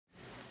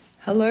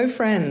Hello,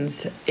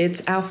 friends.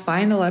 It's our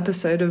final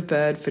episode of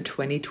Bird for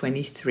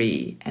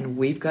 2023, and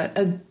we've got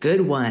a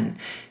good one.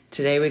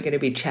 Today, we're going to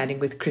be chatting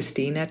with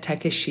Kristina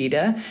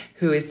Takeshita,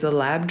 who is the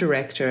lab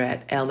director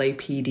at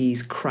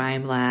LAPD's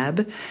crime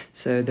lab,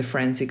 so the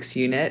forensics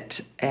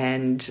unit.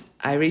 And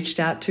I reached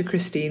out to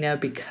Kristina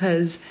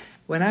because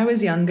when I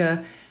was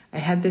younger, I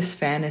had this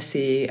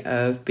fantasy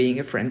of being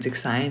a forensic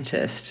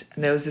scientist.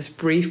 And there was this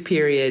brief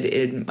period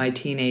in my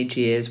teenage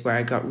years where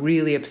I got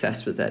really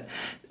obsessed with it.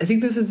 I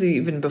think this was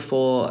even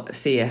before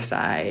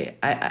CSI.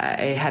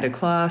 I had a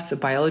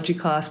biology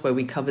class, where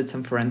we covered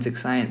some forensic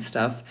science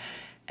stuff,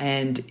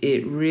 and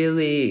it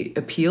really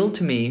appealed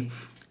to me.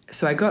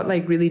 So I got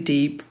really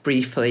deep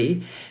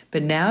briefly,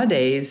 but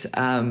nowadays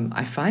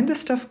I find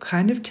this stuff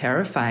kind of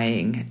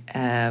terrifying.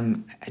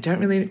 I don't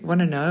really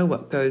want to know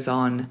what goes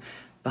on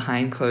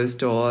behind closed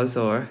doors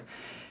or,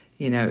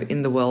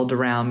 in the world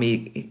around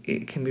me.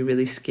 It can be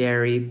really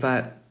scary,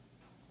 but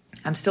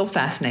I'm still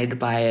fascinated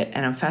by it.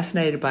 And I'm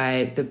fascinated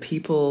by the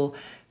people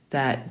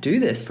that do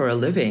this for a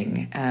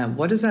living.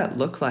 What does that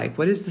look like?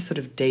 What is the sort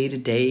of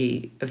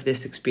day-to-day of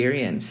this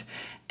experience?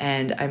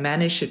 And I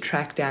managed to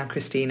track down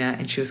Kristina,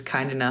 and she was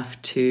kind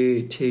enough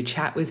to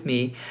chat with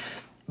me.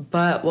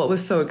 But what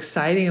was so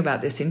exciting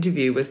about this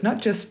interview was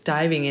not just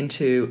diving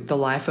into the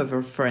life of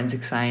a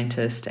forensic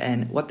scientist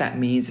and what that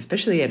means,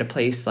 especially at a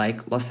place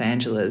like Los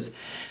Angeles,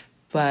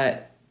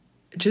 but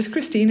just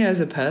Kristina as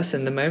a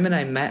person. The moment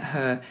I met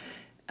her,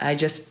 I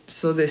just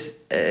saw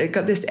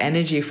got this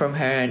energy from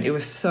her, and it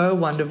was so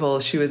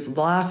wonderful. She was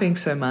laughing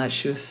so much.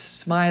 She was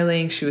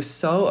smiling. She was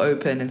so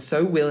open and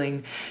so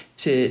willing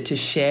to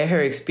share her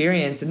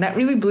experience. And that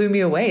really blew me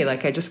away.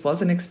 I just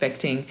wasn't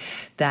expecting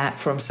that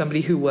from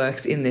somebody who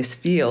works in this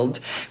field,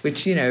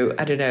 which, I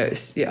don't know,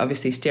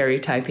 obviously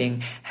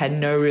stereotyping had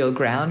no real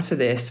ground for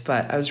this,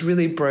 but I was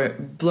really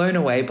blown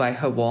away by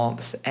her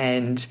warmth.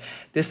 And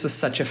this was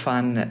such a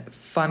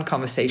fun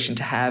conversation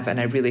to have. And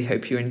I really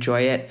hope you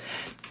enjoy it.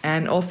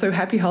 And also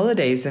happy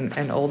holidays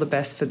and all the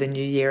best for the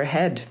new year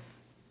ahead.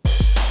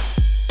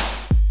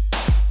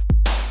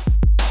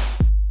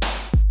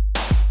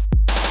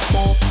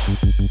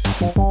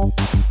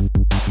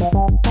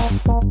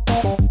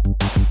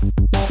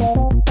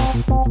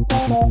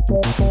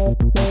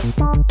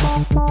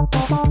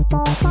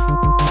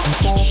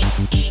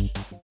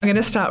 I'm going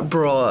to start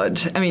broad.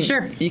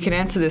 Sure. You can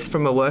answer this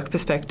from a work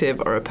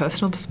perspective or a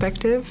personal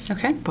perspective.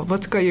 Okay. But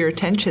what's got your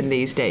attention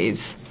these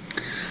days?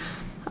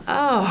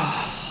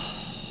 Oh,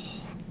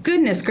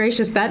 goodness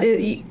gracious. That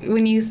is,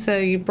 when you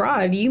say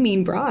broad, you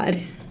mean broad.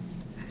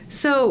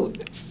 So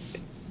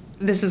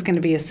this is going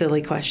to be a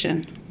silly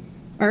question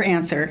or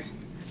answer.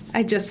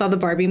 I just saw the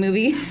Barbie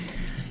movie,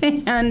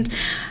 and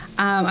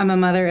I'm a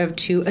mother of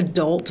 2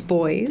 adult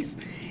boys,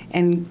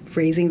 and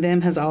raising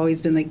them has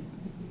always been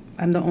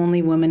I'm the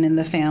only woman in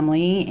the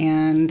family,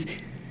 and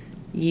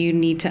you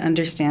need to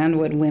understand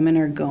what women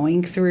are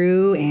going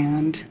through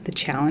and the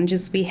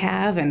challenges we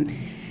have, and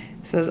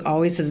so this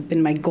always has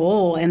been my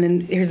goal. And then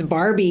here's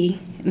Barbie,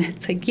 and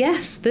it's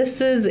yes, this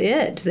is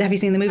it. Have you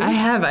seen the movie? I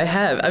have.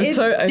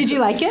 Did you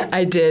like it?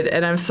 I did,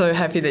 and I'm so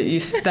happy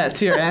that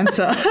that's your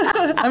answer.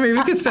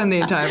 We could spend the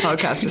entire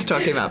podcast just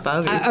talking about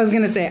Barbie. I was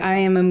going to say, I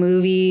am a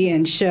movie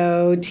and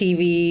show,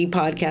 TV,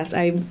 podcast.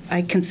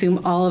 I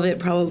consume all of it,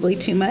 probably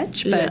too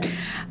much, but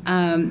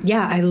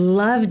I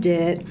loved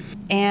it,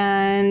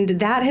 and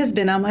that has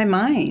been on my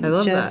mind. I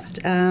love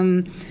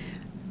that.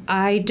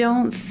 I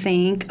don't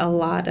think a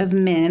lot of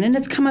men, and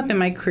it's come up in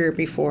my career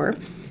before,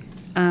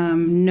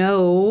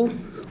 know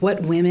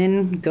what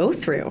women go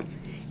through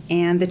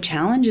and the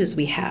challenges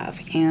we have,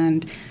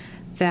 and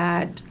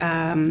that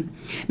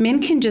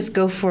men can just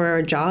go for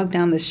a jog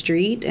down the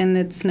street and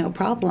it's no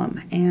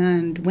problem.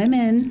 And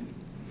women,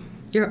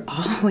 you're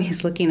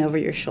always looking over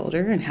your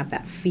shoulder and have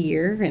that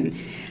fear. And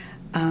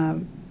I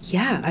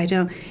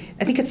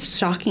think it's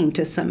shocking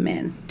to some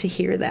men to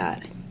hear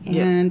that.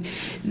 And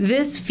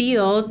this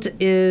field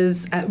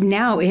is,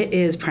 now it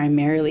is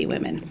primarily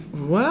women.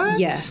 What?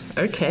 Yes.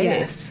 Okay.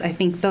 Yes. I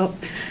think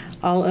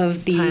all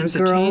of the Times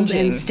girls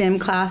in STEM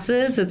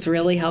classes, it's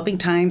really helping.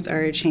 Times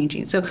are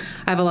changing. So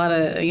I have a lot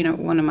of,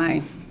 one of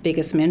my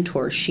biggest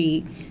mentors,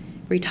 she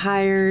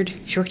retired.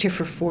 She worked here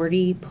for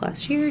 40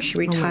 plus years. She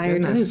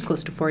retired. I think it was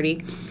close to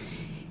 40.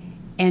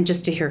 And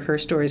just to hear her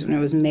stories when it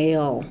was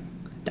male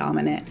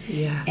dominant,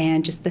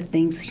 and just the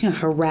things,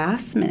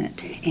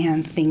 harassment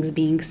and things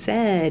being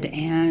said,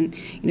 and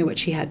what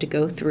she had to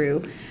go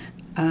through,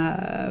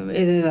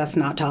 that's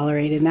not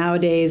tolerated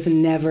nowadays,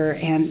 never.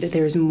 And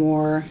there's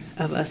more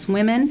of us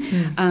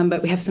women,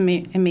 but we have some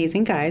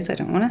amazing guys. I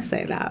don't want to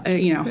say that,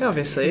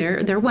 obviously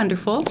they're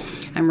wonderful.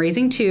 I'm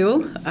raising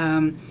 2,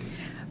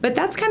 but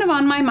that's kind of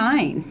on my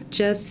mind,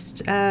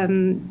 just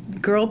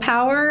girl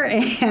power,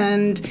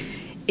 and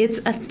it's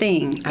a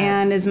thing.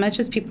 And as much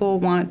as people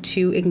want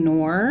to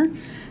ignore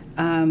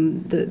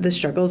the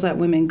struggles that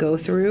women go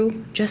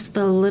through, just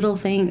the little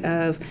thing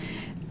of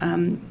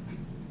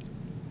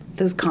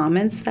those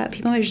comments that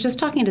people, I was just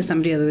talking to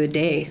somebody the other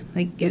day,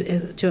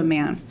 to a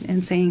man,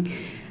 and saying,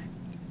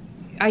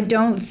 I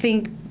don't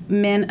think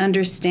men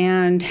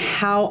understand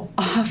how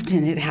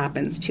often it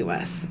happens to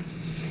us.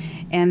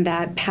 And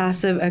that is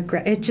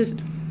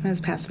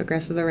passive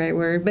aggressive the right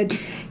word? But,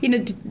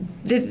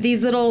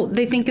 these little,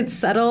 they think it's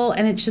subtle,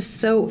 and it's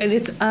just and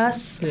it's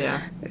us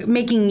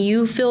making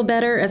you feel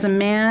better as a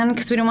man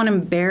because we don't want to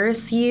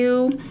embarrass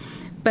you.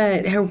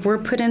 But we're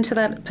put into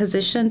that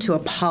position to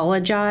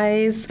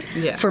apologize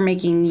for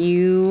making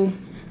you,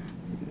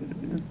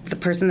 the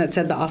person that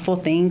said the awful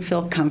thing,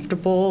 feel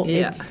comfortable.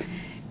 Yeah.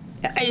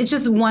 It's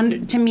just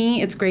to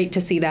me, it's great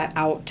to see that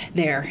out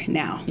there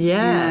now.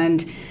 Yeah.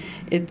 And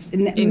it's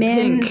in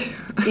men pink.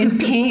 in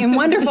pink, in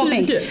wonderful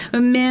pink. Yeah.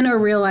 Men are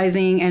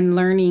realizing and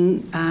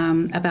learning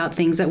about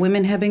things that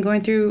women have been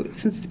going through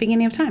since the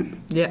beginning of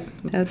time. Yeah.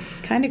 That's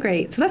kind of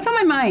great. So that's on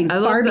my mind. I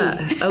love Barbie.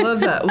 that. I love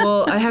that.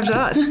 Well, I have to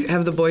ask,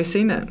 have the boys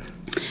seen it?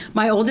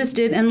 My oldest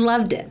did and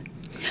loved it.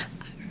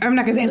 I'm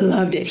not going to say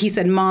loved it. He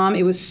said, Mom,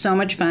 it was so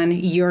much fun.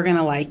 You're going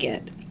to like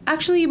it.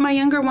 Actually, my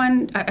younger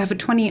one, I have a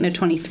 28 and a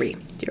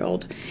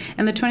 23-year-old.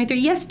 And the 23,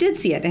 yes, did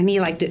see it, and he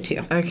liked it too.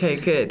 Okay,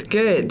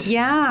 good.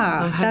 Yeah.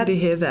 I'm happy to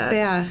hear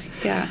that.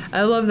 Yeah.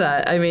 I love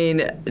that. I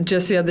mean,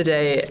 just the other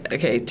day,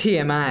 okay,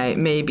 TMI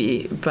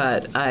maybe,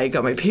 but I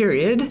got my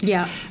period.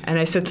 Yeah. And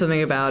I said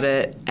something about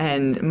it,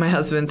 and my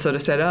husband sort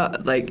of said,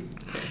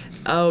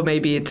 oh,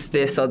 maybe it's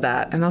this or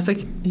that. And I was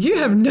like, you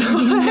have no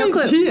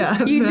idea.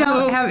 Clue. You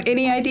don't have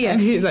any idea. And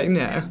he's like,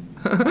 no.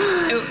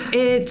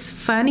 It's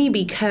funny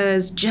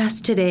because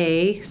just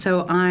today,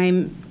 so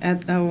I'm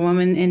a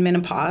woman in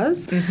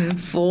menopause,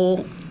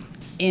 full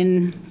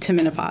into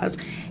menopause,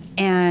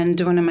 and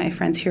one of my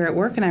friends here at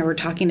work and I were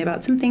talking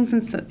about some things,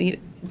 and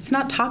it's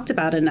not talked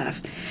about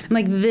enough. I'm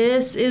like,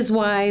 this is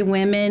why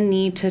women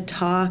need to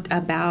talk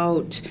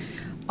about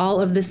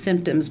all of the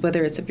symptoms,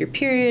 whether it's of your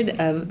period,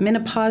 of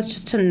menopause,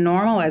 just to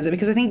normalize it,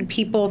 because I think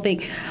people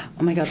think,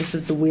 oh my God, this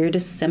is the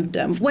weirdest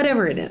symptom,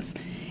 whatever it is.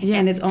 Yeah.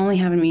 And it's only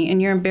happened to me,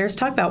 and you're embarrassed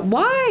to talk about.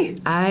 Why?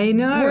 I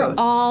know. We're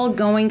all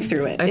going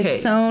through it. Okay.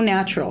 It's so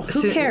natural.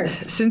 Who cares?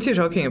 Since you're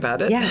talking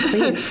about it. Yeah,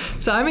 please.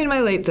 So I'm in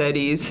my late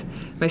 30s.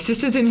 My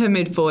sister's in her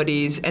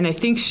mid-40s, and I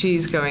think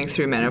she's going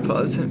through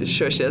menopause. I'm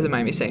sure she doesn't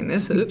mind me saying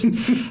this. Oops.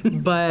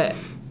 But,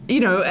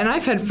 and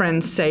I've had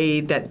friends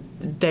say that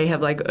they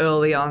have,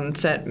 early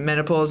onset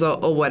menopause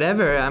or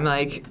whatever. I'm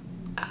like,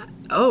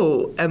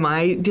 oh, am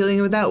I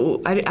dealing with that?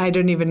 I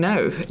don't even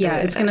know. Yeah,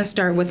 it's going to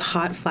start with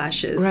hot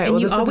flashes. Right. And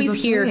well, you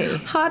always hear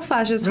hot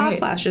flashes. And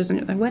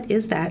you're like, what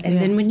is that? And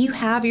then when you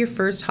have your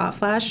first hot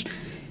flash,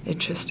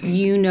 interesting.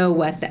 You know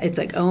what that, it's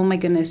like, oh my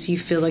goodness, you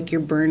feel like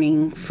you're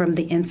burning from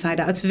the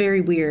inside out. It's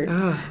very weird.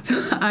 Oh. So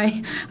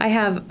I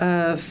have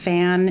a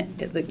fan,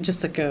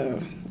 just like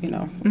a,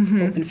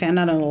 open fan,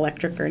 not an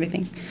electric or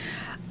anything,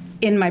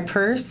 in my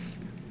purse,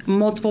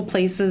 multiple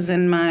places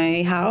in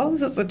my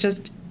house. It's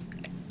just,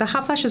 the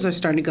hot flashes are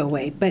starting to go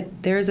away,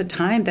 but there is a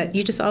time that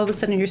you just all of a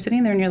sudden you're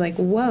sitting there and you're like,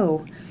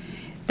 whoa.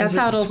 That's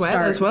how it'll sweat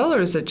start. As well,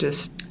 or is it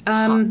just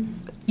hot?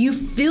 You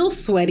feel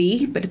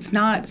sweaty, but it's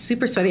not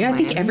super sweaty. I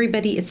think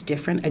everybody, it's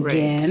different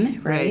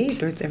again,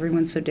 right? Or it's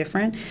everyone's so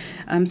different.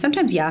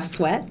 Sometimes,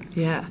 sweat.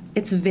 Yeah.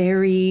 It's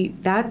very,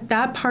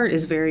 that part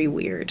is very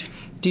weird.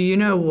 Do you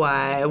know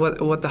why,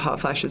 what the hot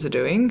flashes are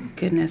doing?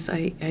 Goodness,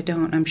 I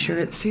don't. I'm sure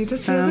it's See,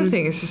 that's the other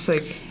thing. It's just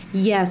like...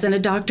 Yes, and a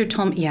doctor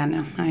told me,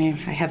 I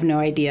have no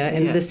idea.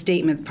 And the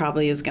statement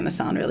probably is going to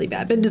sound really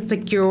bad. But it's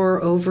like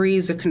your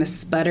ovaries are kind of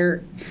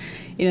sputter.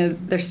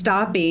 They're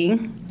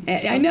stopping.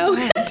 I know.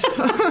 Because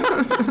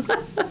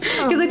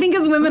I think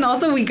as women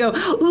also we go,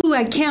 ooh,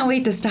 I can't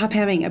wait to stop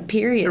having a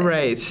period.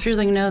 Right. She's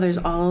like, no, there's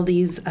all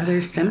these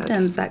other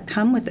symptoms that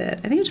come with it.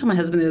 I think I told my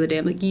husband the other day,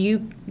 I'm like,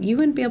 you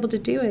wouldn't be able to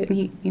do it. And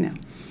he,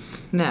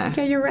 No. Like,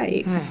 yeah, you're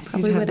right. Yeah,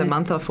 probably you'd have the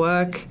month off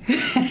work.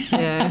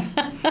 Yeah.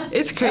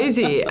 It's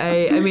crazy.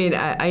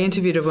 I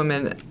interviewed a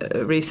woman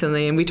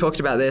recently, and we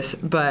talked about this,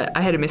 but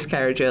I had a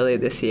miscarriage earlier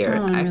this year.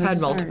 I've had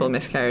multiple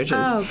miscarriages.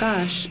 Oh,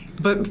 gosh.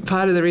 But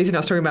part of the reason I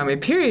was talking about my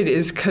period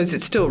is because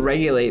it's still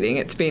regulating.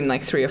 It's been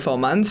 3 or 4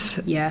 months.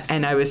 Yes.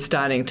 And I was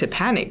starting to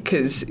panic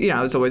because,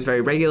 I was always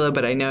very regular,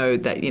 but I know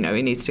that,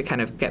 it needs to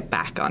kind of get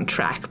back on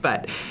track.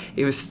 But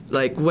it was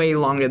way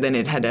longer than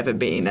it had ever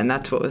been. And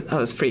that's what I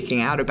was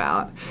freaking out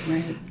about.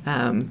 Right.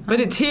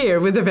 But it's here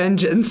with a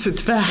vengeance.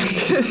 It's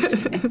back.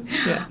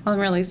 Yeah. I'm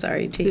really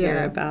sorry to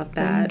hear about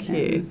that. Thank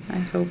you. And I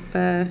hope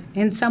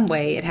in some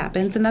way it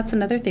happens. And that's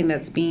another thing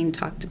that's being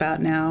talked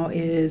about now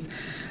is...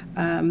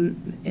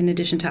 in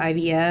addition to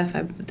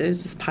IVF,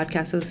 there's this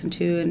podcast I listen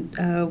to, and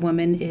a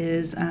woman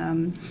is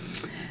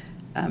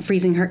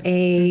freezing her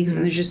eggs,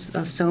 and there's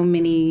just so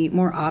many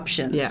more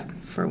options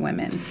for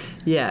women.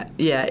 Yeah,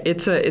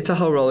 it's a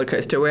whole roller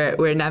coaster.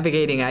 We're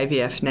navigating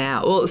IVF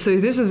now. Well, so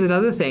this is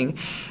another thing.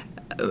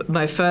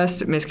 My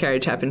first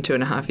miscarriage happened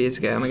 2.5 years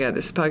ago. Oh my God,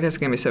 this podcast is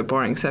going to be so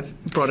boring, so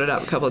I've brought it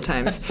up a couple of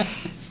times.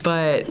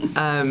 But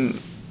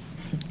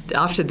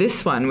after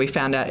this one, we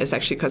found out it's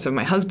actually because of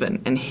my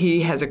husband, and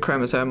he has a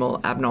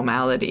chromosomal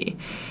abnormality,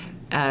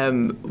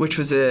 which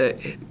was a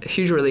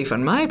huge relief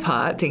on my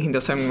part, thinking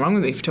there's something wrong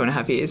with me for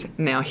 2.5 years.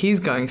 Now he's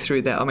going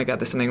through that, oh my God,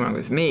 there's something wrong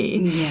with me.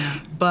 Yeah.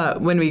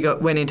 But when we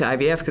went into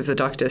IVF, because the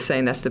doctor is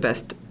saying that's the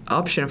best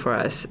option for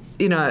us.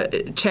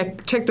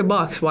 Check the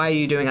box. Why are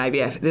you doing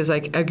IVF? There's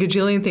like a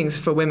gajillion things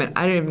for women.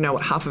 I don't even know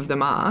what half of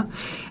them are.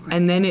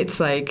 And then it's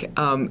like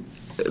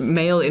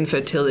male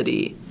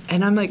infertility.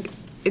 And I'm like,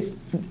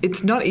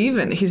 it's not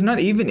even. He's not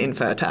even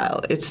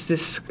infertile. It's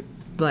this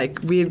like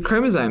weird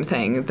chromosome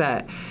thing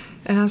that.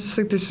 And I was just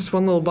like, there's just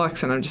one little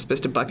box, and I'm just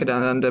supposed to bucket it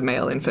under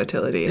male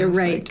infertility.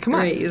 Right. Like, come on.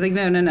 Right. You're like,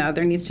 no.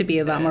 There needs to be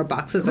a lot more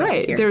boxes over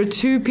right. here. There are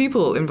 2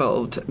 people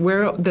involved.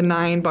 Where are the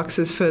 9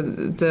 boxes for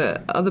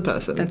the other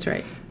person? That's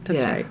right.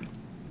 That's right.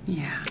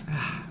 Yeah.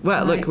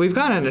 Well, look, we've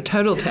gone on a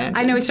total tangent.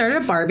 I know we started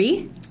at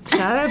Barbie.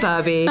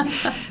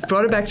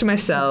 Brought it back to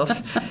myself.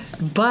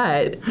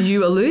 But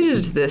you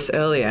alluded to this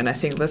earlier, and I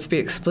think let's be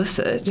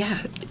explicit. Yeah.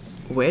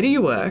 Where do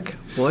you work?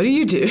 What do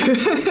you do?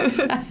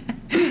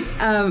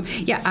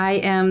 I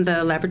am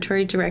the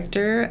laboratory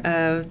director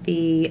of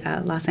the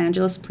Los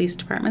Angeles Police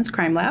Department's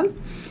Crime Lab.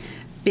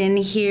 Been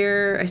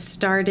here, I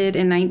started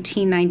in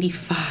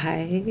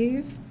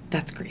 1995.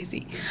 That's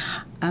crazy.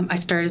 I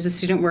started as a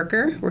student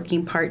worker,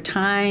 working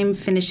part-time,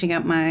 finishing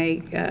up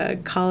my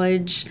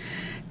college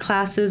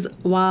classes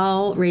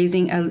while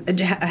raising I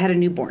had a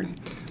newborn.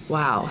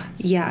 Wow.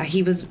 Yeah,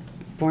 he was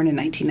born in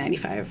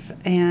 1995,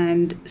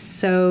 and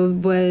so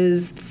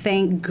was,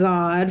 thank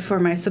God for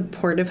my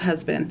supportive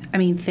husband. I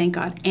mean, thank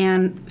God,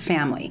 and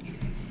family,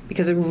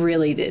 because it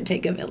really did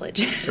take a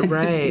village.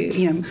 Right.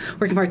 to,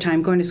 working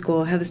part-time, going to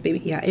school, have this baby.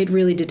 Yeah, it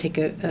really did take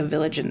a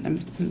village, and I'm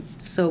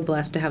so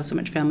blessed to have so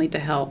much family to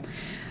help.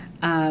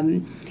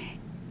 And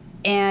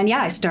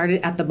I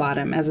started at the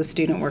bottom as a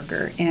student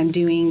worker and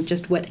doing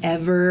just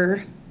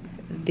whatever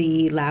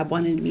the lab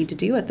wanted me to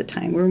do at the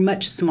time. We were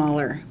much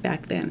smaller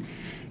back then.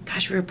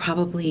 Gosh, we were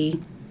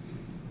probably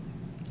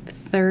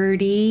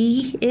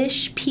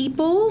 30-ish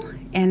people,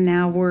 and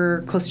now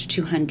we're close to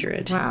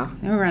 200. Wow.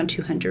 We're around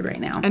 200 right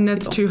now. And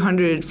that's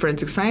 200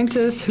 forensic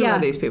scientists? Who are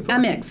these people? A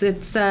mix.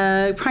 It's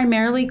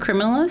primarily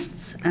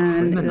criminalists.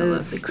 And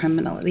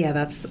Criminalists. Yeah,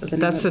 that's the name.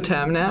 That's the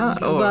term now?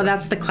 Or? Well,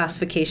 that's the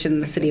classification in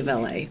the city of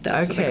LA.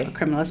 That's what they call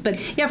criminalists.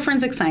 But yeah,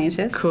 forensic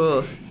scientists.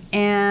 Cool.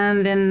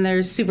 And then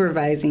there's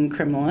supervising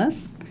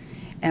criminalists.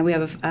 And we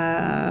have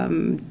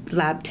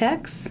lab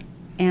techs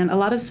and a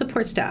lot of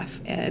support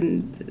staff.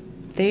 And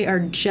they are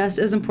just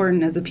as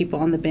important as the people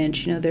on the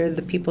bench. They're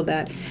the people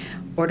that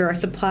order our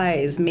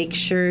supplies, make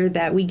sure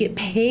that we get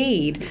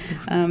paid,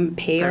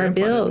 pay our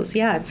bills.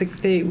 Yeah, it's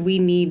we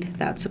need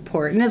that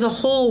support. And as a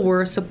whole,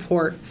 we're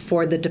support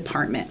for the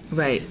department.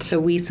 Right. So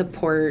we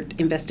support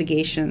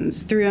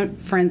investigations through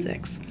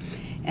forensics.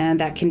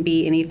 And that can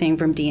be anything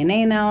from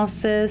DNA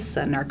analysis,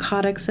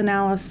 narcotics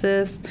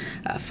analysis,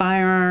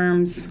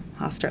 firearms.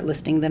 I'll start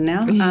listing them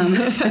now. We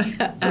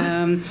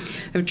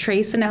have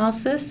trace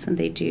analysis, and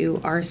they do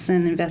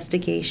arson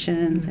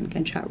investigations and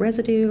gunshot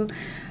residue.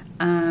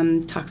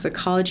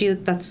 Toxicology,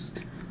 that's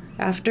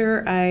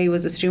after I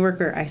was a student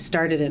worker, I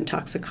started in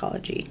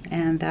toxicology,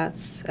 and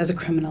that's as a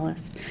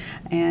criminalist.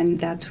 And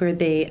that's where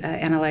they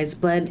analyze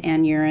blood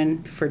and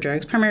urine for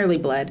drugs, primarily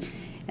blood.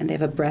 And they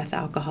have a breath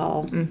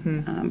alcohol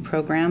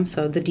program.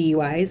 So the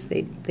DUIs,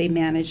 they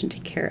manage and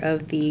take care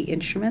of the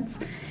instruments.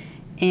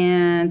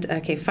 And,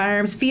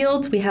 firearms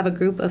field, we have a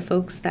group of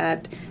folks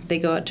that they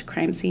go out to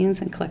crime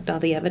scenes and collect all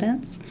the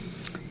evidence.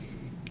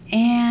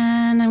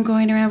 And I'm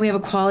going around, we have a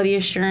quality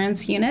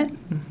assurance unit,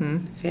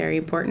 very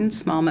important,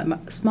 small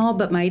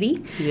but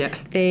mighty. Yeah.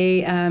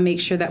 They make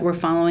sure that we're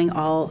following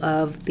all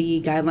of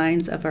the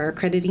guidelines of our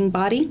accrediting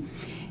body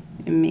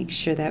and make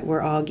sure that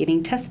we're all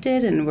getting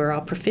tested and we're all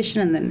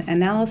proficient in the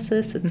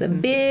analysis. It's a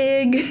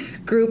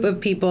big group of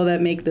people that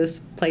make this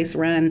place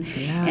run.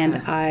 Yeah.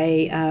 And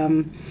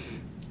I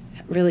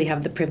really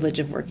have the privilege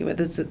of working with.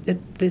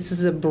 This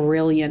is a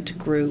brilliant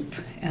group.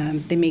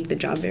 They make the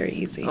job very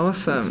easy.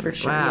 Awesome. For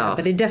sure. Wow. Yeah.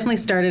 But it definitely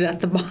started at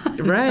the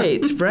bottom.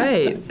 Right.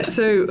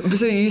 So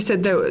you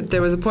said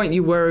there was a point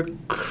you were a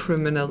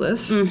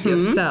criminalist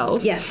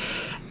yourself.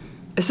 Yes.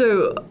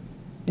 So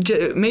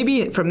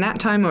maybe from that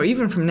time or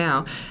even from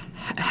now,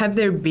 have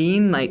there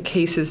been like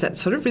cases that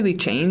sort of really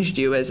changed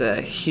you as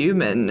a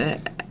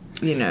human?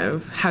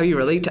 How you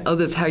relate to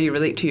others, how you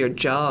relate to your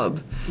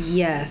job.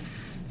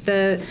 Yes.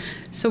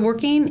 So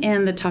working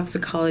in the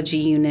toxicology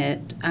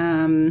unit,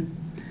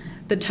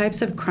 the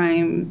types of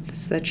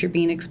crimes that you're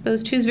being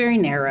exposed to is very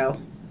narrow.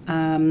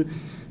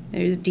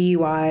 There's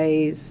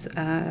DUIs,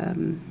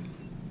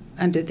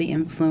 under the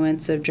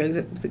influence of drugs.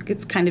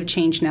 It's kind of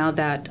changed now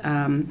that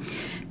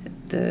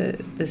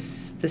the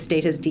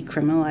state has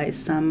decriminalized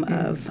some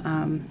of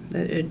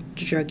the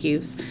drug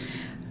use.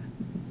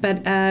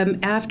 But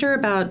after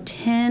about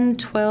 10,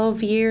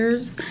 12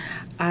 years,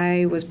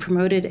 I was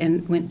promoted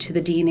and went to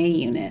the DNA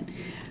unit.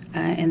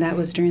 And that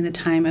was during the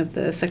time of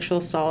the sexual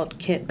assault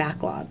kit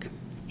backlog.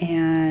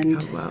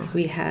 And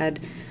we had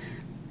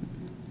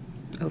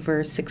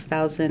over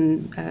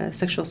 6,000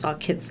 sexual assault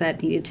kits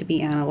that needed to be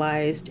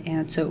analyzed.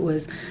 And so it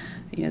was,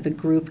 the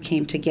group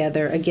came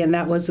together. Again,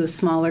 that was a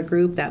smaller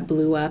group that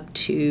blew up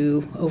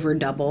to over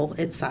double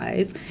its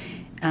size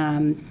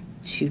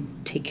to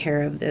take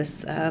care of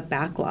this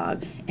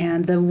backlog.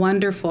 And the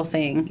wonderful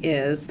thing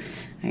is,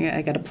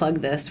 I got to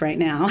plug this right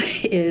now,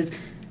 is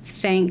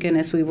thank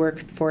goodness we work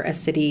for a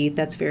city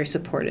that's very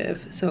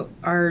supportive. So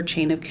our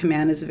chain of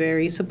command is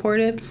very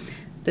supportive.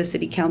 The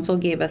city council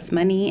gave us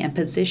money and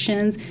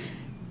positions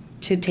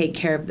to take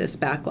care of this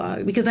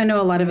backlog. Because I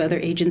know a lot of other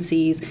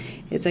agencies,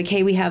 it's like,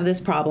 hey, we have this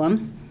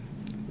problem,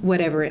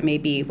 whatever it may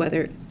be,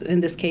 whether it's,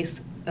 in this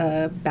case,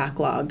 a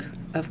backlog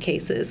of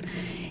cases.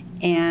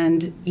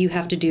 And you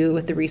have to do it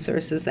with the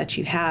resources that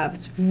you have.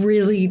 It's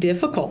really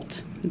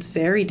difficult. It's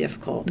very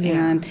difficult.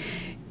 Yeah. And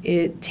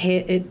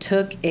it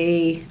took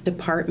a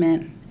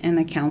department and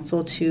a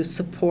council to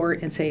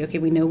support and say, okay,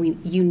 we know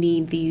you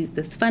need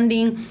this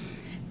funding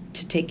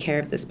to take care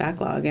of this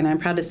backlog. And I'm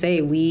proud to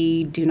say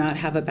we do not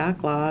have a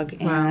backlog.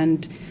 Wow.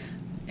 And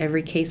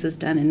every case is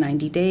done in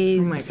 90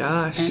 days. Oh my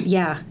gosh. And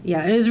yeah.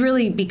 It was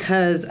really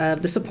because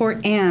of the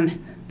support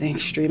and the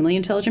extremely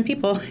intelligent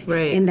people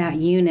in that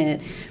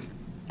unit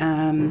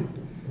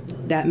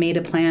that made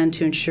a plan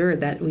to ensure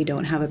that we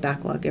don't have a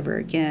backlog ever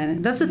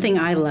again. That's the thing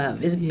I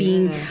love, is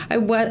being, I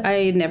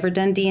had never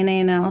done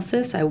DNA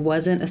analysis. I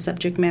wasn't a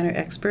subject matter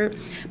expert,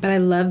 but I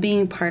love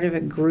being part of a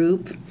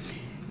group,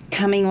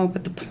 coming up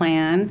with a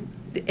plan.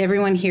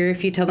 Everyone here,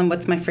 if you tell them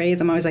what's my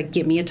phrase, I'm always like,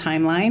 give me a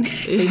timeline.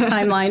 Say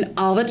timeline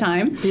all the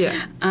time.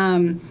 Yeah.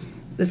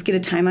 Let's get a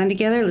timeline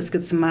together. Let's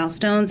get some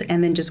milestones,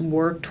 and then just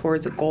work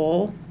towards a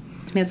goal.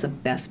 To me, that's the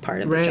best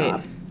part of the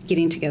job.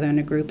 Getting together in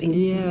a group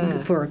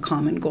and for a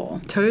common goal.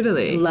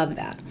 Totally. Love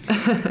that.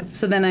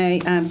 So then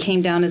I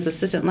came down as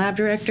assistant lab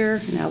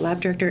director, now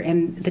lab director,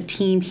 and the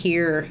team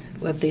here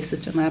of the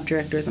assistant lab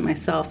directors and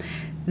myself,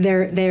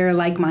 they're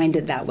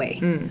like-minded that way.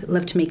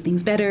 Love to make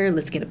things better.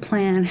 Let's get a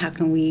plan. How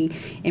can we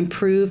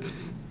improve?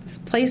 This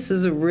place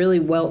is a really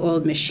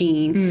well-oiled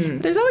machine.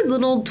 There's always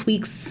little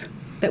tweaks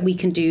that we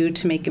can do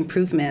to make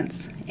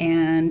improvements,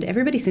 and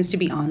everybody seems to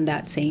be on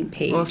that same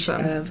page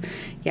of,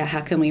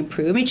 how can we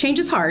improve? I mean, change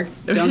is hard.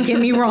 Don't get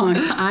me wrong.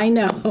 I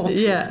know.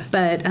 Yeah.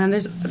 But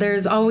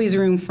there's always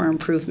room for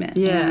improvement.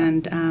 Yeah.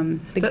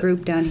 And the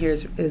group down here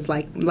is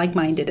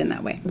like-minded in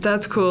that way.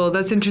 That's cool.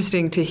 That's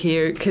interesting to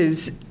hear,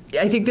 because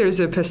I think there's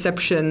a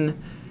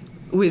perception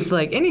with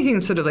like anything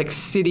sort of like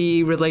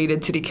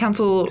city-related, city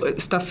council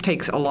stuff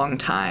takes a long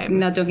time.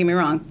 Now, don't get me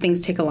wrong.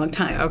 Things take a long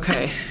time.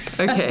 Okay.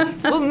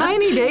 Well,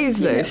 90 days,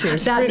 though,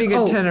 seems pretty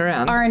good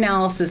turnaround. Our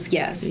analysis,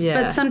 yes.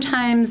 Yeah. But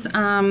sometimes,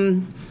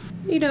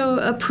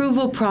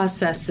 approval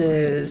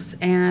processes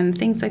and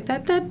things like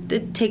that,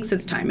 it takes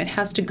its time. It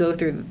has to go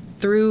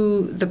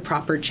through the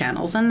proper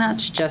channels, and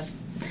that's just...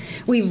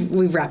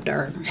 We've wrapped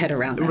our head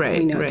around that.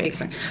 We know it takes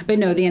time. But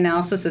no, the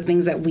analysis, the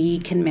things that we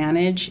can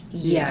manage,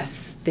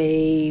 yes,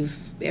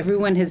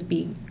 everyone has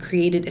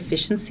created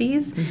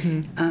efficiencies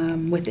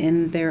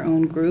within their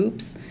own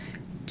groups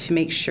to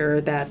make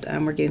sure that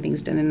we're getting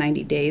things done in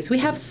 90 days. We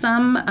have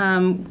some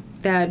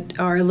that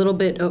are a little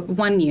bit,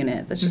 one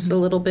unit that's just a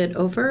little bit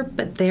over,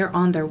 but they're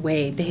on their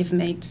way. They've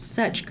made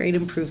such great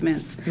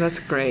improvements. That's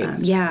great.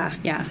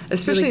 really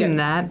Especially in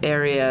that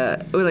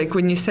area, like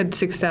when you said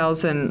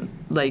 6,000,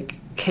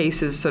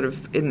 cases sort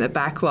of in the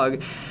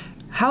backlog,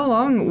 how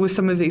long was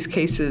some of these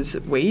cases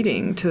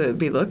waiting to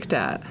be looked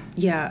at?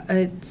 Yeah,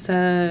 it's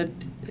I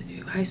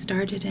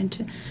started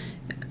into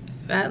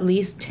at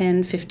least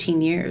 10,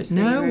 15 years.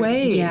 No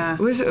way. Yeah.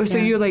 So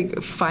you're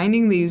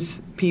finding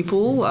these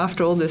people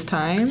after all this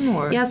time?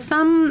 Or? Yeah,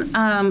 some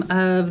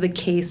of the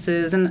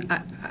cases, and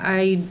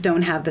I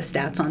don't have the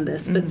stats on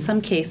this, but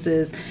some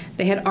cases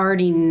they had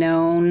already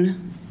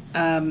known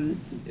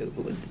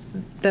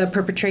the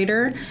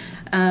perpetrator,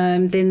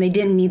 then they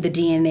didn't need the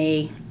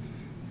DNA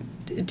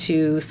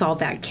to solve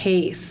that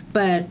case.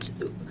 But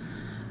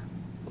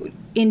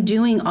in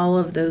doing all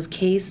of those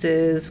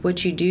cases,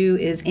 what you do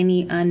is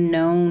any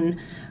unknown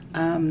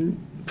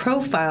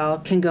profile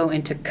can go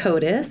into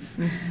CODIS,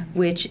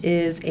 which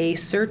is a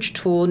search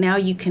tool. Now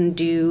you can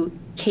do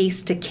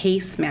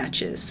case-to-case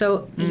matches.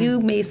 So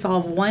you may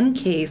solve one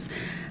case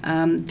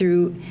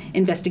through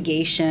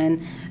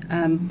investigation,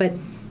 but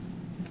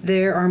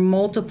there are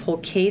multiple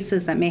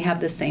cases that may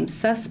have the same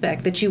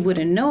suspect that you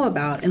wouldn't know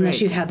about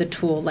unless you had the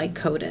tool like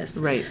CODIS.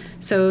 Right.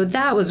 So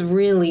that was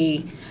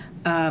really,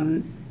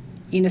 some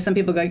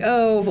people go like,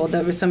 oh, well,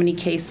 there were so many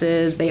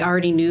cases. They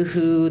already knew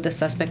who the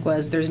suspect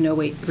was. There's no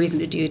reason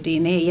to do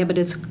DNA. Yeah, but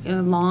it's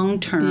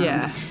long-term.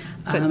 Yeah.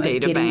 It's a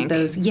data bank.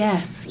 Those,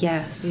 yes.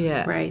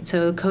 Yeah. Right.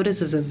 So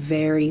CODIS is a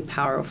very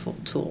powerful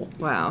tool.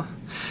 Wow.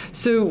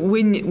 So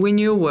when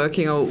you're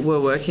working or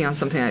we're working on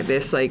something like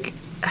this,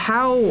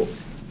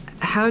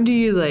 how do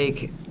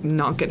you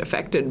not get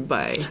affected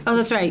by? Oh,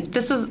 that's right.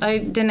 I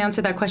didn't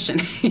answer that question.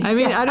 I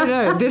mean, I don't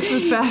know. This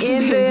was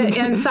fascinating.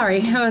 And sorry,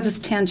 this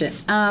tangent.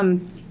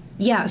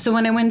 So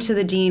when I went to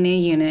the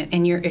DNA unit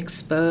and you're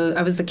exposed,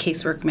 I was the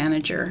casework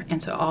manager,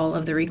 and so all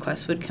of the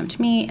requests would come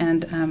to me,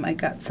 and I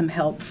got some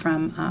help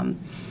from,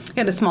 I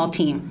had a small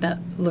team that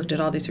looked at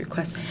all these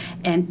requests,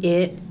 and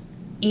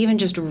even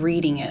just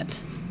reading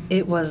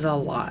it was a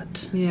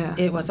lot. Yeah.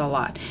 It was a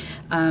lot.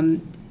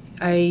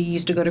 I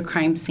used to go to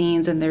crime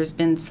scenes, and there's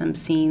been some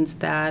scenes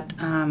that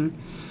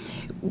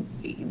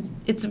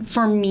it's,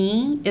 for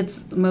me,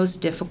 it's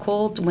most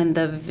difficult when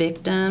the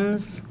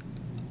victims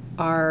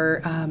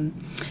are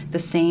the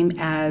same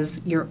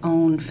as your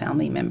own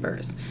family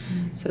members.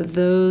 So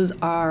those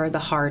are the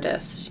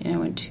hardest. You know, I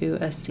went to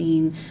a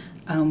scene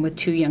with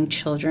 2 young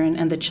children,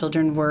 and the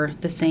children were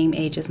the same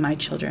age as my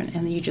children,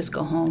 and then you just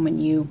go home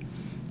and you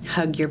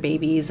hug your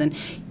babies. And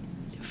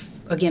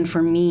again,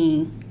 for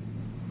me,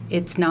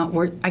 it's not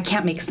worth, I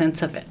can't make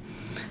sense of it.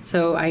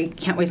 So I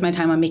can't waste my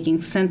time on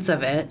making sense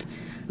of it.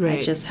 Right.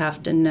 I just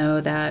have to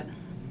know that,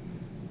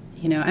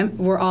 you know,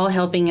 we're all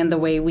helping in the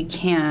way we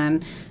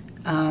can.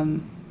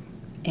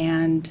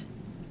 And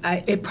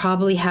it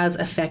probably has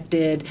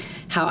affected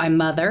how I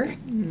mother.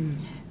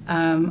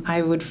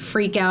 I would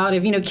freak out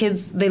if, you know,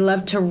 kids, they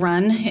love to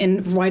run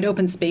in wide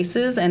open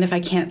spaces. And if I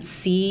couldn't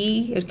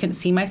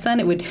see my son,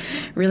 it would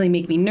really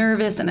make me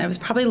nervous. And I was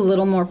probably a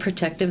little more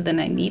protective than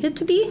I needed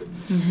to be.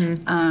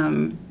 Mm-hmm.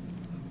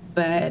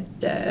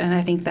 And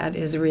I think that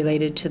is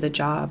related to the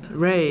job.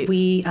 Right.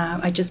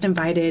 I just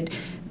invited,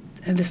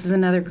 this is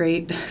another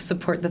great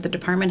support that the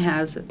department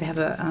has. They have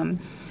a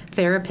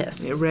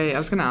therapist. Yeah, right. I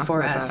was going to ask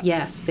for about us. that.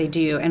 Yes, they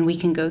do, and we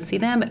can go see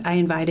them. I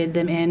invited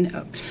them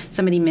in.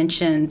 Somebody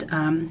mentioned,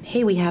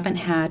 hey, we haven't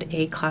had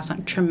a class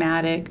on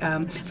traumatic,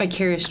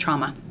 vicarious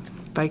trauma.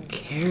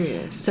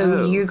 Vicarious.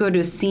 So you go to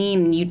a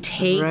scene and you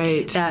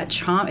take that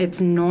trauma.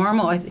 It's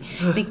normal. I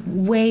think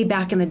way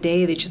back in the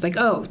day, they just like,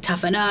 oh,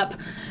 toughen up.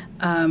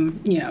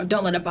 You know,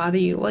 don't let it bother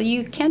you. Well,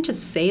 you can't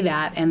just say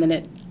that and then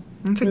it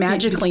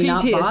magically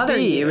not bother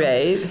you,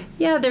 right?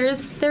 Yeah,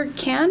 there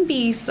can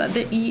be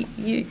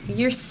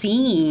you're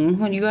seeing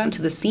when you go out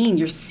into the scene.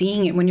 You're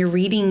seeing it when you're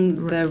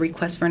reading the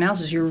request for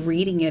analysis. You're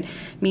reading it. I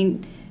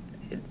mean,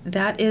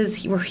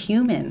 we're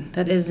human.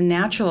 That is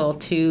natural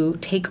to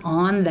take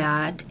on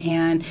that.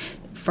 And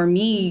for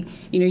me,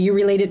 you know, you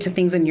relate it to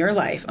things in your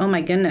life. Oh my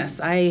goodness,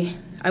 I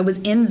was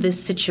in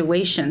this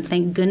situation.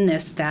 Thank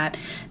goodness that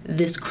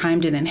this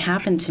crime didn't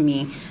happen to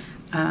me.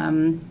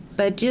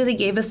 But, you know, they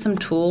gave us some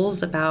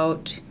tools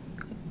about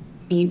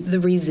the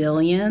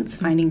resilience,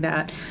 finding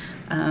that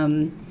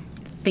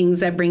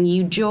things that bring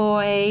you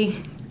joy.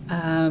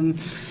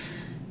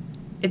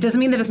 It doesn't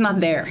mean that it's not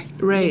there.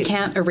 Right. You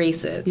can't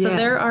erase it. So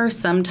there are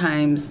some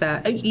times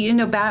that, you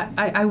know,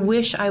 I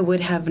wish I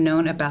would have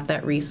known about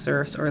that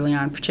resource early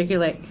on,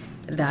 particularly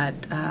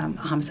that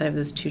homicide of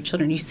those 2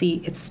 children. You see,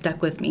 it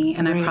stuck with me,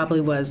 and I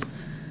probably was,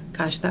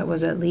 that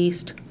was at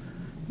least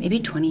maybe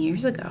 20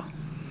 years ago.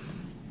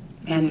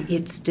 And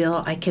it's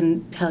still, I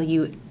can tell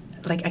you,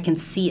 like, I can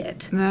see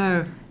it.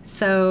 No.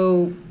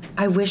 So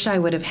I wish I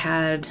would have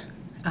had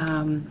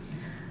the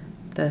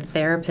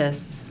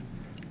therapists.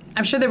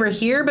 I'm sure they were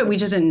here, but we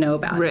just didn't know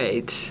about it.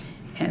 Right.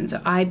 And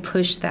so I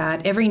push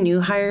that. Every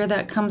new hire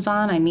that comes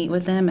on, I meet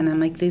with them, and I'm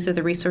like, these are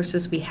the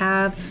resources we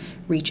have.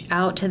 Reach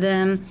out to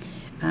them.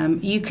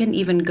 You can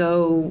even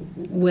go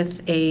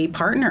with a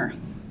partner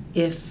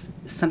if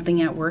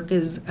something at work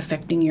is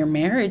affecting your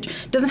marriage.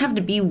 It doesn't have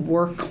to be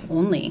work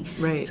only.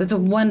 Right. So it's a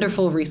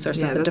wonderful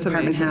resource that the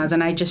department amazing. has.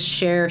 And I just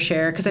share,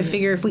 because I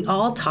figure if we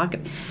all talk,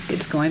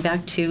 it's going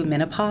back to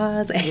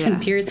menopause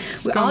and periods.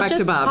 We all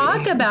just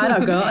talk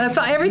about it. That's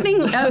all,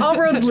 everything, all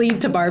roads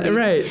lead to Barbie.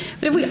 Right.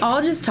 But if we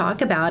all just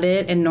talk about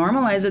it and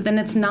normalize it, then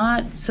it's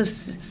not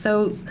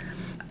so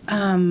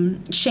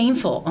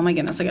shameful. Oh my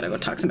goodness, I gotta go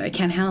talk to somebody. I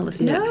can't handle this.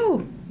 Yeah.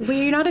 No,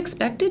 you're not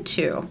expected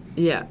to.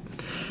 Yeah.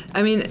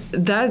 I mean,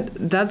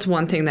 that's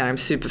one thing that I'm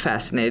super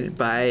fascinated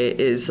by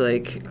is,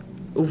 like,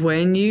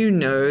 when you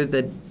know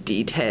the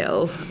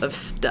detail of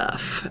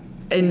stuff.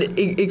 And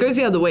it goes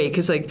the other way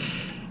because, like,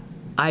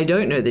 I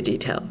don't know the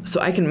detail. So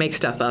I can make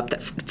stuff up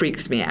that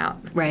freaks me out.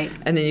 Right.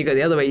 And then you go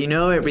the other way. You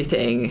know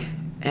everything.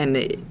 And,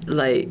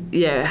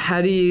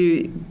 how do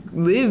you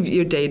live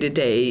your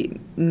day-to-day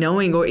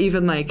knowing, or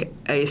even, like,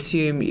 I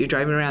assume you're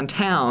driving around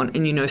town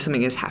and you know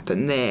something has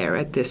happened there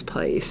at this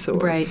place. Or,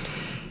 right.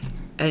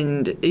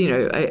 And, you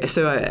know,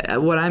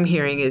 what I'm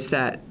hearing is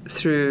that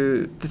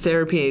through the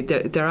therapy,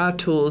 there are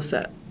tools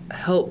that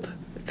help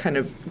kind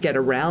of get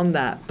around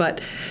that.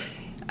 But,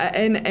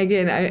 and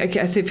again,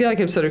 I feel like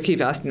I sort of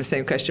keep asking the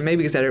same question, maybe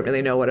because I don't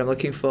really know what I'm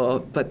looking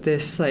for. But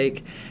this,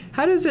 like,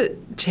 how does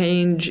it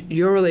change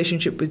your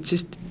relationship with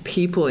just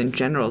people in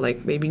general?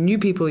 Like, maybe new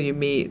people you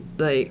meet,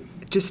 like,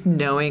 just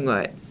knowing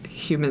what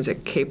humans are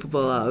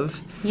capable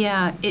of.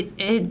 Yeah,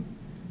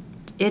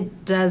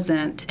 it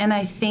doesn't. And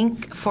I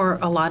think for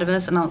a lot of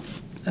us, and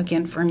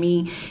for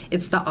me,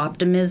 it's the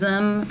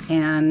optimism.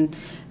 And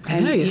I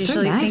know, you're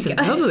so nice and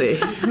bubbly.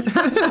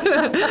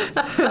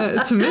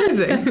 It's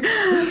amazing.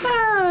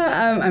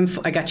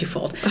 I got you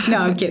fooled. No,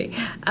 I'm kidding.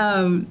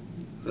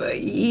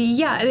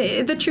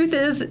 The truth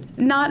is,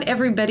 not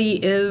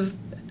everybody is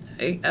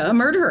a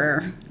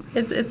murderer.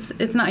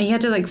 It's not. You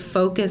have to, like,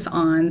 focus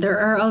on. There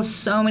are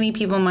so many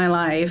people in my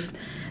life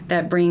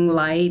that bring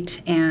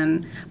light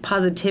and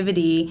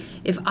positivity.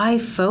 If I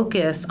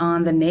focus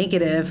on the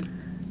negative,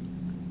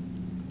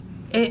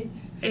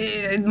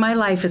 my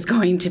life is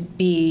going to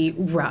be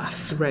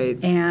rough.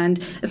 Right.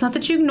 And it's not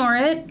that you ignore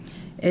it.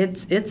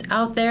 It's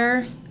out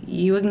there.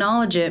 you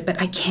acknowledge it,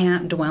 but I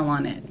can't dwell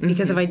on it.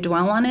 Because if I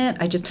dwell on it,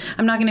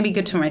 I'm not going to be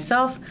good to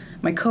myself,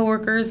 my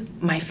coworkers,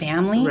 my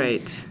family.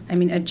 Right. I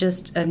mean, a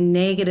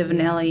negative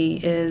Nelly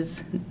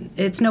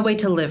it's no way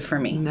to live for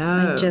me.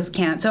 No. I just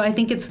can't. So I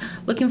think it's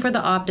looking for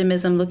the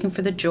optimism, looking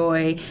for the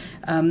joy,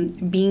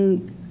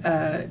 finding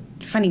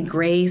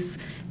grace,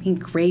 being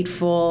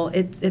grateful.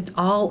 It's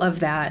all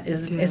of that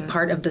is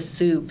part of the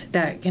soup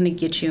that kind of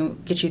get you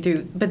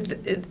through. But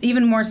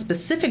even more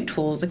specific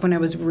tools, like when I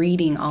was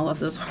reading all of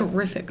those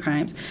horrific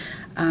crimes,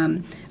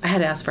 I had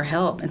to ask for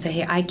help and say,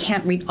 hey, I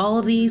can't read all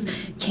of these.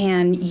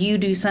 Can you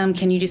do some?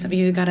 Can you do something?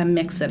 You got to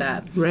mix it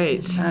up.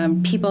 Right.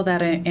 People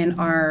that are in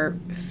our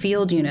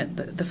field unit,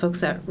 the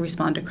folks that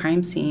respond to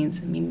crime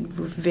scenes, I mean,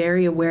 we're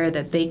very aware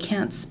that they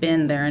can't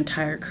spend their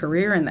entire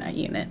career in that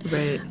unit.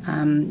 Right.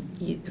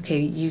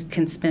 You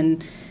can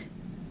spend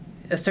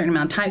a certain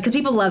amount of time, because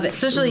people love it,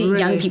 especially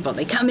young people.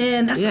 They come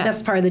in, that's the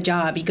best part of the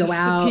job. You go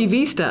out. The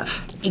TV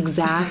stuff.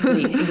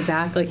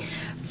 Exactly.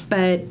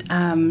 But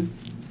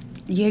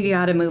you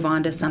got to move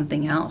on to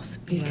something else,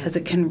 because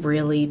it can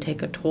really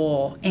take a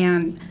toll.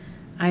 And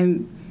I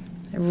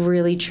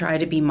really try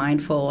to be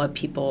mindful of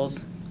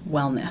people's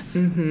wellness.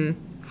 Mm-hmm.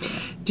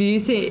 Do you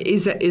think,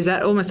 is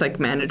that almost like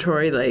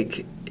mandatory,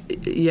 like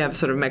you have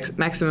sort of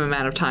maximum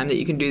amount of time that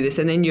you can do this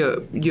and then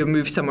you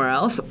move somewhere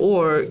else?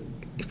 Or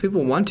if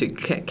people want to,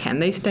 can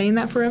they stay in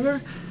that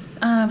forever?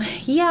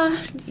 Yeah.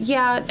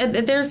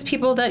 There's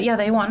people that,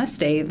 they want to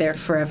stay there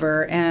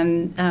forever.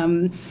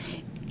 And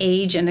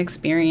age and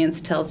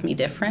experience tells me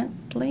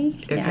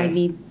differently.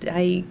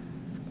 Okay.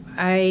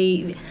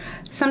 I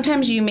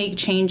sometimes you make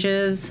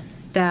changes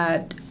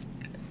that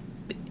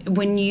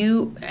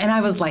and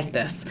I was like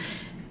this.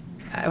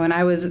 When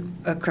I was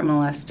a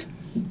criminalist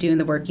doing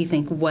the work, you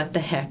think, what the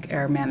heck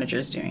are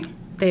managers doing?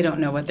 They don't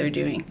know what they're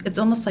doing. It's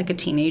almost like a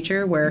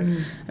teenager where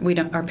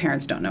our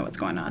parents don't know what's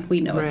going on.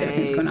 We know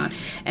everything's going on.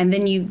 And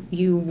then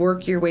you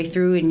work your way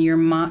through, and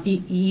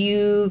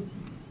you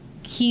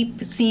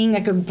keep seeing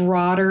like a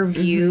broader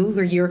view,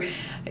 where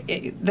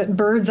the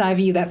bird's eye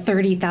view, that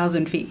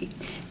 30,000 feet.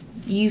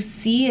 You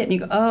see it and you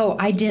go, oh,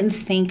 I didn't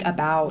think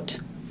about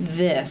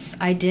this.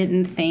 I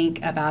didn't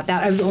think about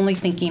that. I was only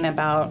thinking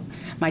about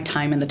my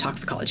time in the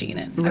toxicology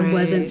unit. Right. I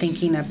wasn't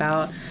thinking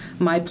about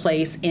my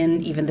place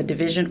in even the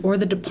division or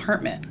the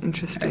department.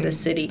 Interesting. Or the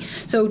city.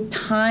 So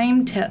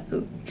time,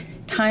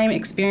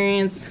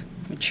 experience,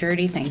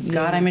 maturity. Thank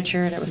God I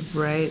matured. I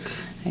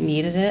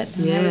needed it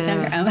when I was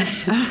younger.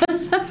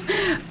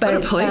 What a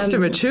place to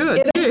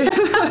mature, too.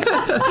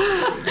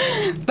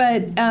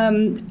 But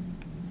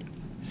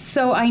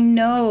so I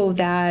know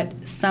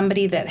that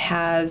somebody that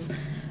has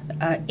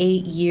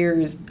 8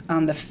 years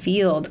on the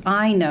field,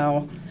 I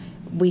know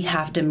we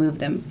have to move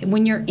them.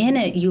 When you're in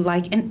it,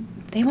 and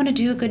they want to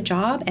do a good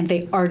job, and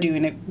they are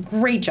doing a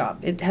great job.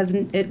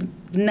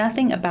 It's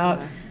nothing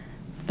about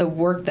the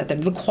work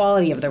the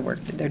quality of their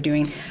work that they're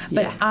doing,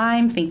 but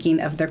I'm thinking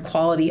of their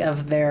quality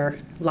of their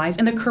life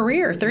and their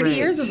career. 30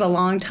 years is a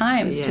long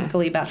time. It's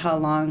typically about how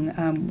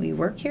long we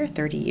work here,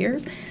 30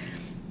 years.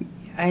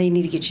 I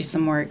need to get you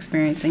some more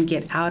experience and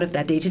get out of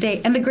that day to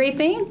day. And the great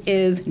thing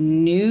is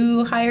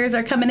new hires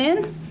are coming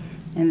in,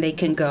 and they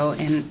can go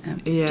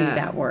and do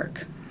that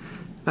work.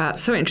 Wow,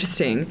 so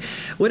interesting.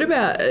 What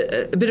about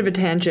a bit of a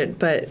tangent,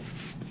 but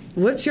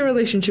what's your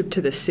relationship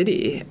to the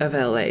city of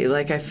LA?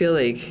 Like, I feel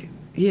like,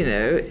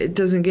 it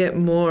doesn't get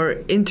more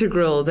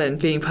integral than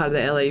being part of the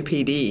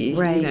LAPD.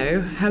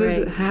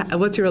 Right.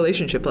 What's your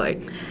relationship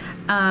like?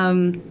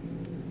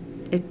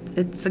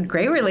 It's a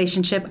great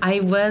relationship. I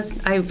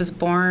was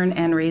born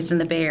and raised in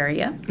the Bay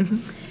Area. Mm-hmm.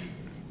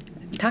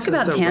 Talk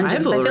about tangents.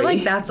 Rivalry. I feel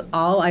like that's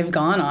all I've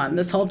gone on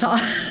this whole time.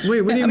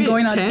 Wait, what do you mean? I'm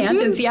going on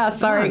tangents? Yeah,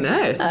 sorry. Oh,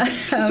 no.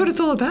 This is what it's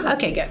all about.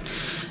 Okay, good.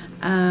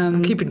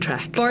 I'm keeping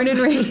track. Born and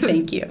raised,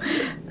 thank you.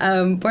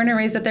 Born and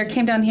raised up there,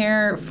 came down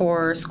here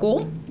for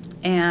school,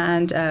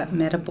 and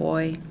met a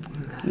boy,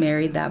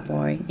 married that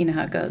boy. You know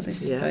how it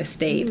goes. So I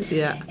stayed.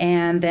 Yeah.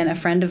 And then a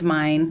friend of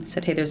mine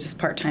said, hey, there's this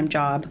part-time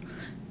job.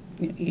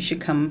 You should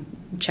come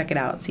check it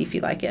out, see if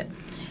you like it.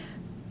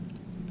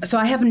 So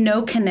I have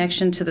no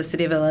connection to the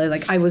city of LA.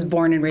 Like, I was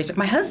born and raised.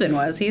 My husband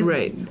was. He's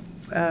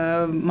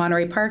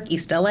Monterey Park,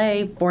 East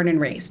LA, born and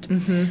raised.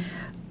 Mm-hmm.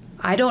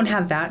 I don't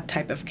have that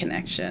type of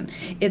connection.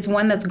 It's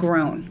one that's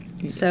grown.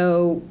 Mm-hmm.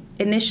 So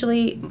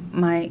initially,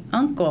 my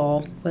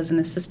uncle was an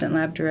assistant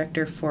lab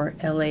director for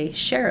LA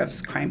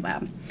Sheriff's Crime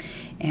Lab.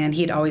 And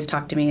he'd always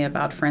talked to me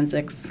about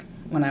forensics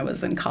when I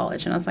was in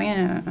college. And I was like,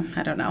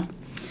 I don't know.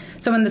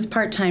 So when this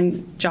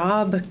part-time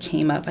job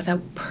came up, I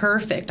thought,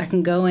 perfect. I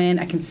can go in,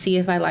 I can see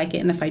if I like it,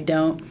 and if I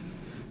don't,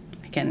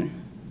 I can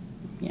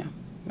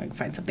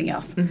find something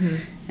else. Mm-hmm.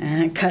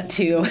 And cut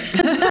to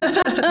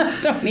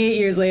 28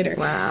 years later.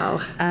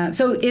 Wow.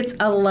 So it's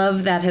a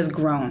love that has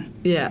grown.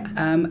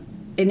 Yeah.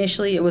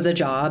 Initially, it was a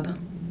job,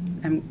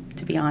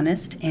 to be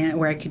honest, and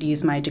where I could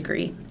use my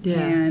degree. Yeah.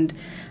 And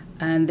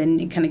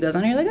then it kind of goes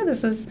on. You're like, oh,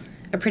 this is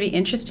a pretty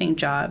interesting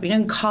job.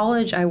 In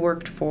college, I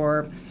worked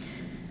for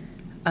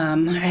I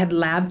had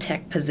lab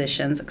tech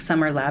positions, like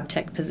summer lab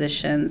tech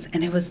positions,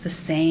 and it was the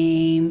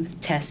same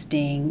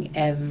testing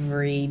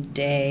every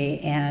day,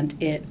 and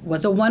it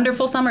was a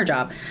wonderful summer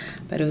job,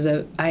 but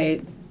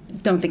I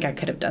don't think I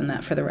could have done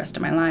that for the rest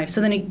of my life. So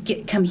then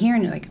you come here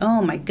and you're like,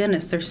 oh my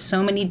goodness, there's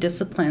so many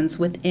disciplines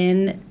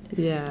within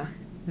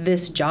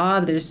this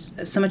job. There's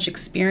so much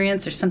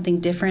experience. There's something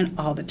different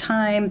all the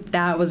time.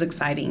 That was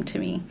exciting to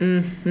me.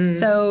 Mm-hmm.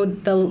 So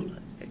the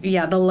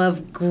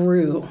love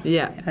grew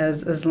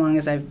as long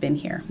as I've been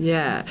here.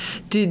 Yeah.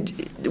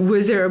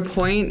 Was there a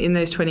point in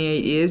those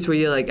 28 years where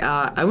you're like,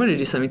 I want to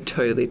do something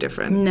totally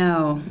different?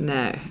 No.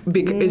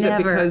 Is it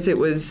because it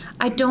was...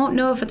 I don't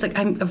know if it's like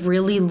I'm a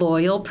really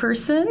loyal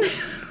person.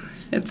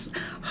 It's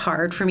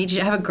hard for me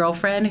to have a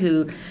girlfriend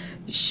who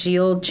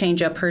she'll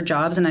change up her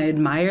jobs, and I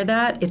admire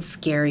that. It's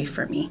scary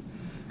for me.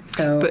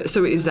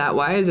 So is that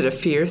why? Is it a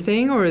fear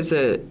thing, or is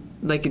it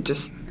like it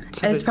just...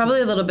 It's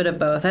probably a little bit of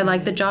both. I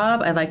like the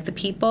job. I like the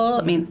people.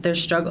 I mean,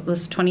 there's struggle.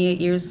 This 28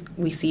 years,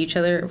 we see each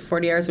other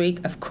 40 hours a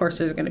week. Of course,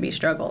 there's going to be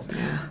struggles.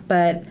 Yeah.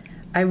 But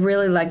I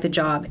really like the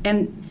job.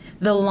 And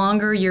the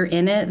longer you're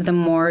in it, the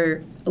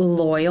more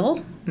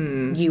loyal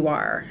you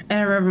are. And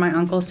I remember my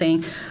uncle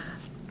saying,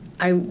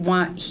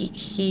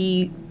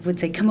 he would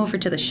say, come over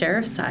to the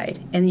sheriff's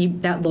side.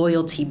 And that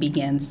loyalty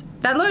begins.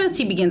 That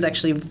loyalty begins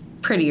actually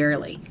pretty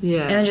early.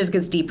 Yeah. And it just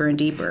gets deeper and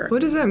deeper. What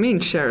does that mean,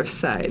 sheriff's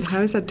side?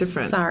 How is that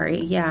different? Sorry,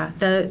 yeah.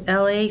 The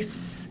LA,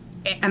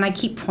 and I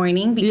keep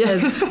pointing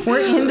because we're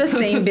in the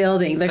same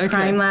building. The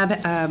crime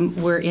lab,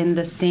 we're in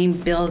the same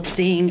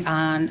building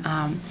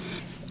on,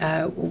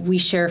 we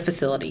share a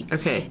facility.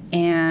 Okay.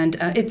 And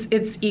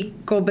it's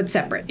equal but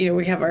separate.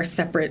 We have our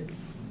separate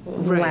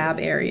lab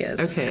areas.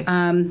 Okay.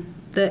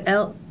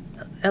 The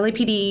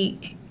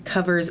LAPD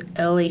covers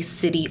LA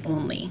City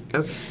only.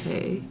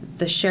 Okay.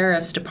 The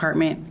sheriff's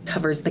department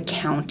covers the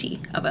county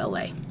of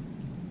LA.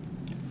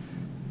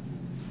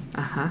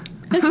 Uh-huh.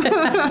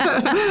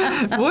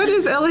 What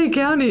is LA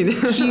County?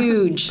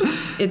 Huge.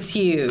 It's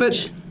huge.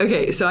 But,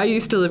 okay, so I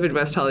used to live in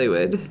West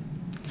Hollywood.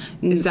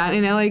 Is that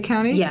in LA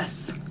County?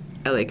 Yes.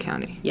 LA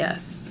County.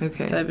 Yes.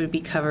 Okay. So it would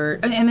be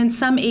covered. And then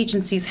some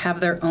agencies have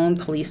their own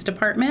police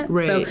department.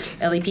 Right. So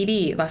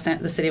LAPD,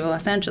 the city of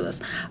Los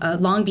Angeles.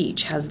 Long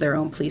Beach has their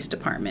own police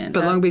department.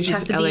 But Long Beach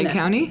Pasadena. Is LA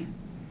County?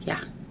 Yeah.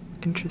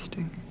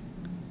 Interesting.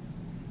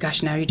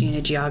 Gosh, now you're doing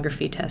a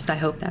geography test. I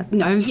hope that.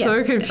 No, I'm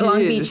so confused. Long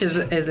Beach is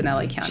in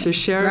LA County. So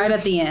sheriffs, right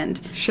at the end.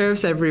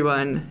 Sheriffs,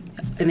 everyone.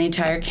 In the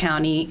entire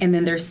county. And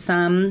then there's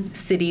some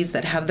cities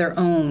that have their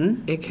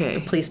own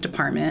police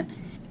department.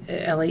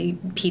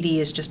 LAPD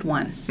is just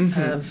one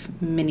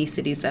of many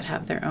cities that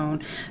have their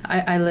own.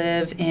 I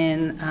live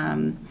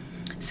in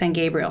San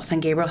Gabriel.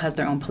 San Gabriel has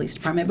their own police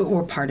department, but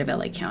we're part of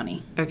LA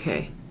County.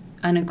 Okay.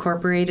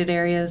 Unincorporated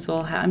areas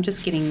will have... I'm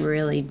just getting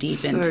really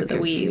deep into the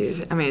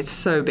weeds. I mean, it's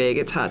so big,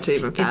 it's hard to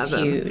even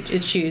fathom.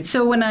 It's huge.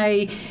 So when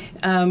I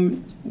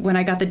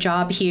got the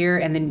job here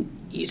and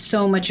then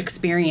so much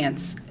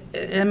experience...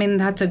 I mean,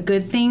 that's a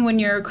good thing when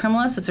you're a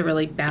criminalist. It's a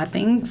really bad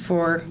thing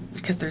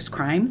because there's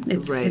crime.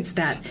 It's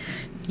that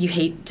you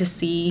hate to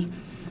see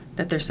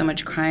that there's so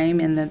much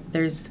crime and that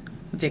there's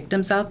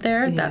victims out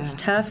there. Yeah. That's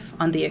tough.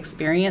 On the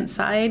experience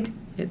side,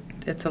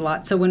 it's a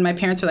lot. So when my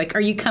parents were like,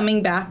 "Are you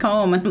coming back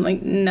home?" I'm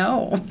like,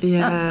 "No."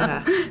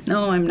 Yeah.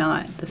 No, I'm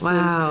not. This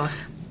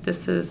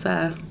is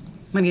I'm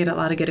going to get a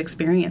lot of good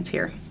experience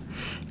here.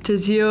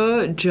 Does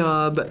your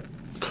job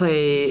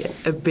play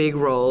a big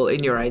role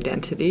in your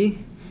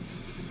identity?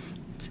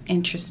 It's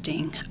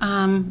interesting.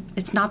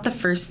 It's not the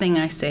first thing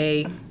I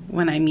say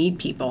when I meet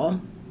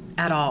people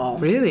at all.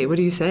 Really? What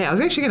do you say? I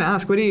was actually going to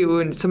ask, what do you,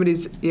 when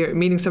you're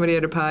meeting somebody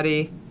at a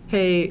party,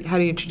 hey, how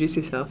do you introduce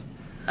yourself?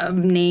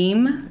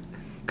 Name.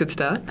 Good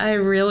start. I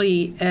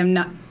really am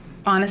not,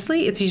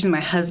 honestly, it's usually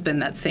my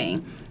husband that's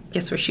saying,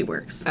 guess where she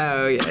works.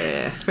 Oh,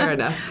 yeah. Fair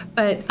enough.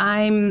 But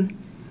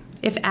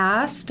if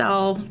asked,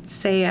 I'll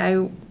say I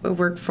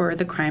work for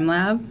the crime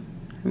lab.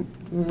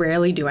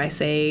 Rarely do I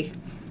say,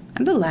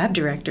 I'm the lab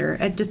director.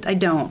 I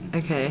don't.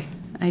 Okay.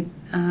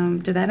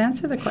 Did that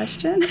answer the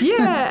question?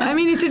 Yeah. I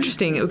mean, it's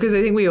interesting because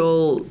I think we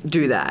all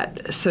do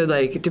that. So,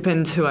 like, it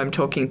depends who I'm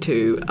talking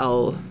to.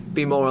 I'll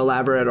be more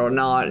elaborate or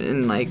not.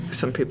 And, like,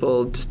 some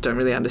people just don't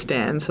really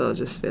understand. So I'll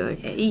just be like...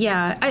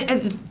 Yeah.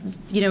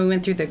 We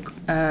went through the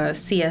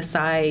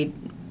CSI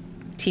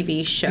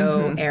TV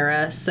show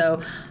era.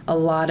 So a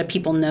lot of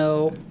people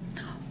know...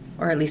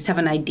 or at least have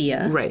an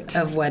idea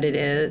of what it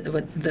is,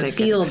 what the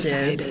field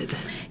is.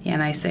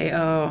 And I say,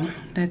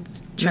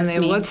 trust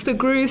me. What's the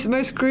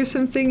most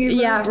gruesome thing you've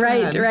ever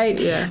done? Right.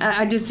 Yeah.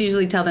 I just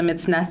usually tell them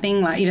it's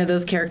nothing like,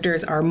 those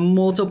characters are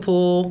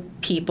multiple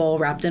people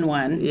wrapped in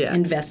one. Yeah.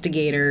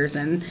 Investigators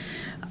and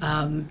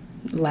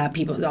lab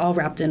people, all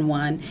wrapped in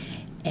one.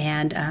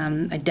 And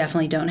I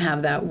definitely don't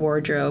have that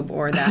wardrobe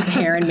or that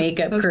hair and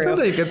makeup crew. That's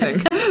probably a good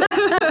thing.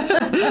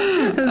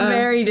 It's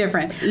very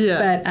different.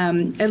 Yeah.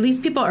 But at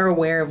least people are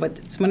aware of what...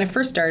 When I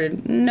first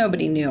started,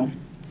 nobody knew.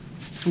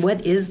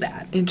 What is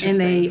that?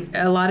 Interesting.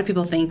 And a lot of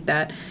people think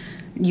that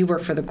you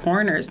work for the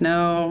coroners.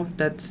 No,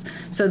 that's...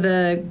 So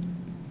the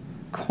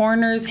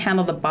coroners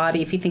handle the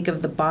body. If you think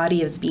of the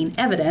body as being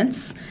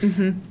evidence,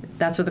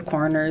 that's what the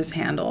coroners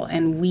handle,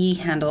 and we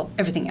handle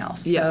everything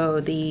else. Yeah.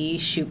 So the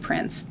shoe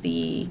prints,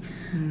 the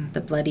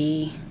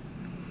bloody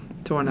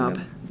doorknob.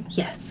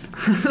 Yes.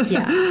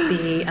 Yeah.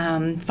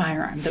 The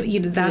firearm.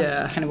 That's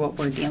kind of what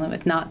we're dealing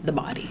with, not the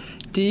body.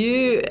 Do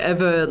you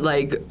ever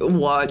like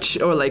watch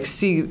or like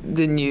see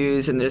the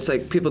news and there's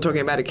like people talking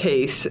about a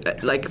case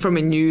like from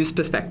a news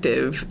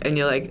perspective and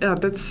you're like, oh,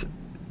 that's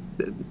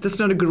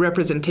not a good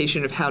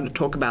representation of how to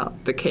talk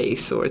about the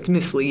case, or it's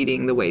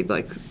misleading the way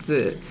like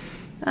the...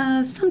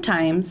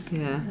 Sometimes.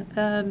 Yeah.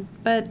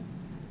 But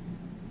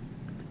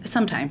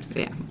sometimes.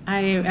 Yeah.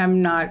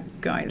 I'm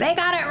not going, they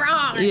got it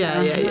wrong.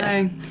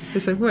 Yeah.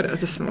 It's like,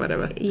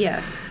 whatever.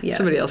 Yes.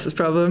 Somebody else's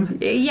problem.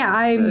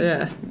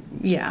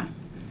 Yeah.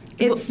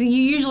 It's you're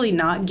usually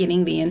not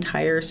getting the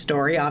entire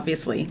story,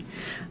 obviously,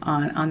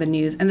 on the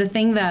news. And the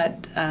thing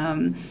that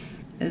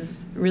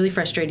is really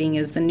frustrating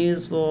is the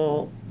news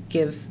will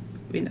give,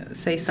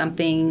 say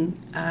something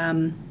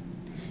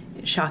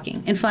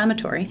shocking,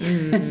 inflammatory,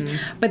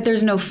 but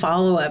there's no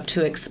follow-up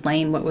to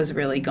explain what was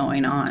really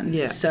going on.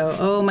 Yeah. So,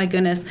 oh my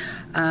goodness,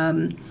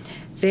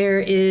 there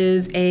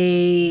is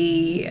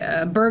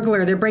a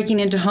burglar. They're breaking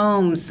into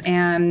homes,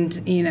 and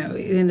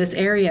in this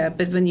area.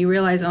 But when you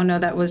realize, oh no,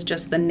 that was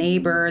just the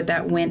neighbor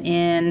that went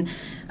in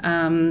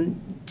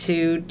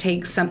to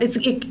take some.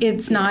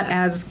 It's not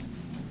as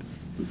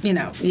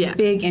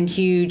big and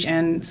huge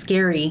and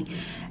scary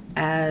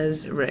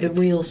as the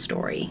real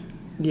story.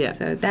 Yeah.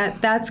 So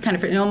that's kind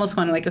of, you almost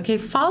want to like, okay,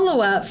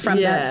 follow up from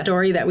that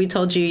story that we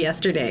told you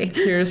yesterday.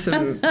 Here are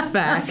some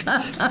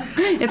facts.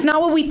 It's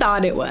not what we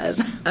thought it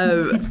was.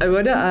 I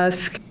want to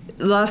ask,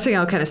 last thing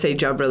I'll kind of say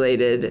job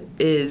related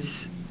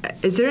is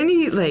there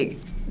any like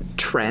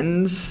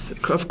trends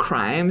of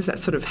crimes that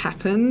sort of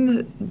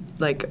happen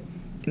like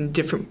in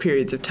different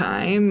periods of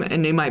time,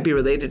 and they might be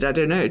related, I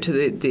don't know,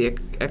 to the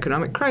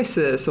economic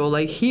crisis or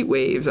like heat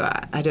waves?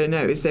 I don't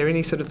know. Is there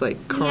any sort of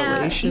like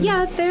correlation?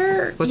 Yeah,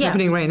 What's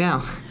happening right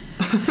now?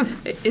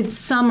 It's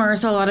summer,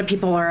 so a lot of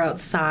people are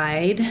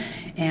outside,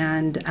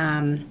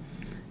 and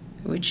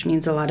which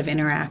means a lot of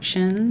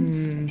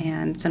interactions,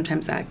 and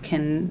sometimes that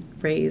can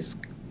raise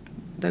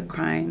the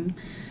crime.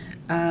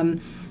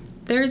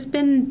 There's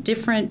been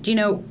different,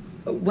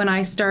 when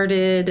I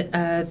started,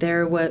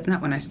 there was,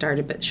 not when I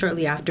started, but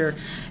shortly after,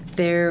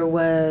 there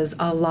was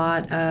a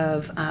lot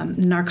of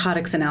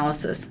narcotics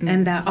analysis,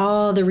 and that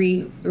all the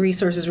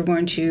resources were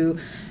going to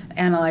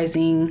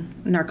analyzing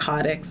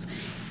narcotics.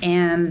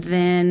 And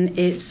then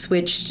it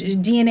switched to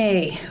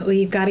DNA.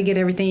 We've got to get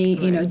everything,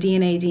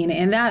 DNA.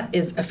 And that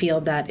is a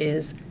field that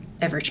is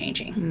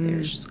ever-changing.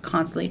 There's just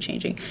constantly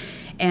changing.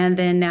 And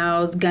then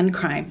now gun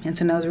crime. And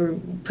so now we're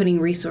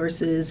putting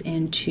resources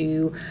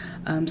into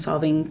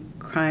solving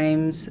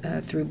crimes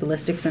through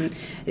ballistics. And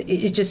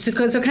it just so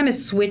it kind of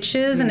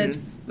switches, and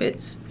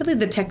it's really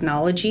the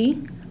technology,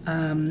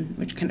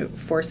 which kind of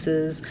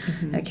forces,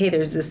 okay,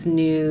 there's this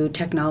new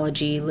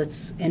technology,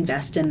 let's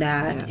invest in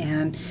that. Yeah.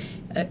 And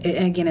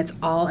again, it's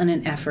all in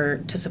an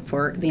effort to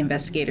support the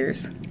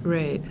investigators,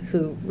 right,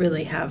 who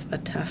really have a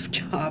tough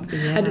job.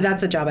 Yeah.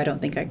 That's a job I don't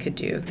think I could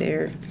do.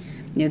 They're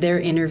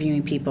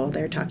interviewing people.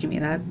 They're talking to me.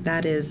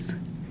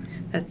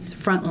 That's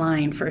front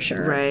line for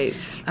sure. Right.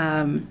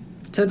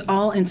 So it's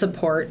all in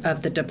support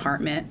of the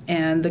department.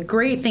 And the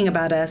great thing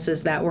about us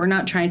is that we're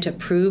not trying to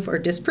prove or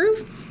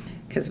disprove,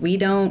 because we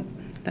don't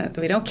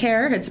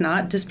care. It's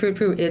not disprove,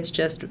 prove. It's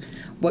just,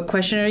 what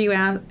question are you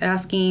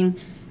asking?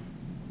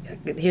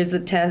 Here's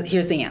the test.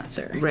 Here's the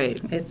answer. Right.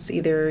 It's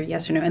either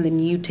yes or no, and then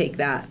you take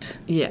that.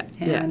 Yeah.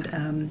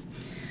 And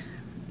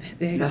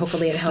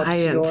hopefully it helps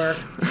science. Your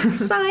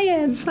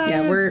science.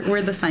 Yeah,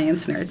 we're the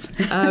science nerds.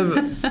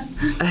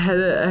 I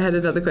had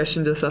another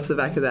question just off the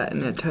back of that,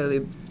 and it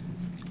totally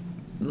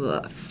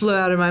flew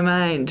out of my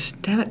mind.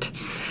 Damn it.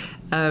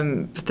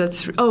 It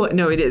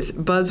is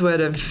buzzword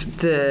of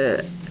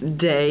the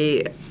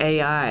day,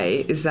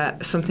 AI. Is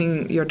that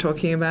something you're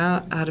talking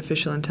about?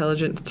 Artificial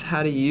intelligence,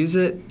 how to use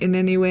it in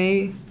any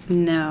way?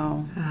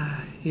 No.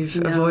 You've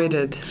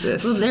avoided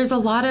this. Well, there's a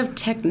lot of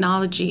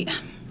technology.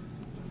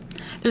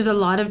 There's a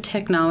lot of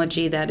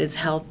technology that is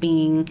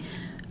helping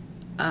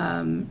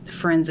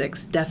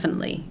forensics,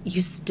 definitely. You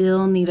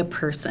still need a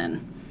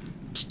person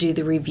to do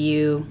the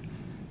review,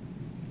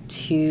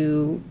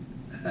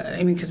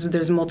 because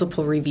there's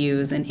multiple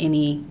reviews in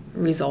any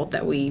result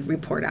that we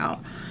report out.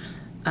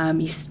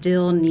 You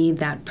still need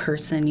that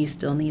person. You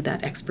still need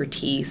that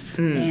expertise.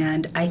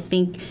 And I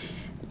think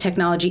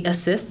technology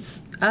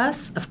assists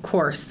us. Of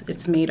course,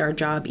 it's made our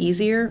job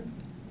easier,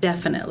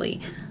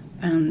 definitely.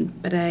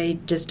 But I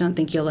just don't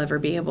think you'll ever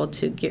be able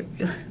to get...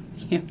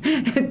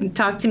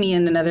 talk to me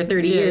in another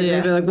 30 years and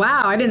I'd be like,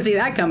 wow, I didn't see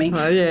that coming.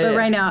 But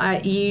right now,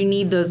 you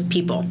need those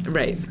people.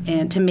 Right.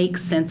 And to make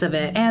sense of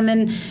it. And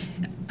then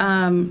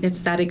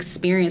it's that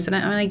experience. And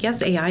I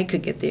guess AI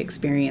could get the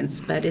experience,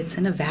 but it's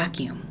in a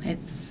vacuum.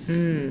 It's,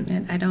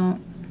 I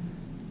don't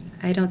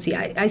see,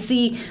 I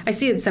see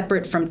it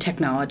separate from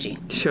technology.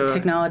 Sure.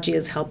 Technology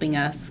is helping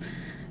us,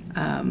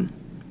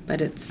 but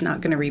it's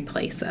not going to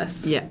replace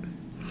us. Yeah.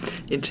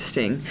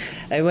 Interesting.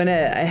 I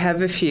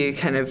have a few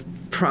kind of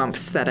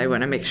prompts that I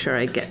want to make sure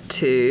I get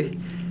to.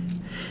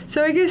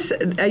 So I guess,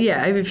 I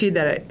have a few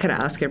that I kind of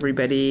ask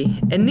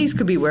everybody, and these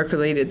could be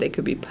work-related, they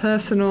could be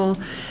personal,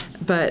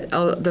 but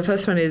the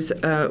first one is,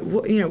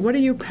 what are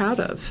you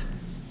proud of?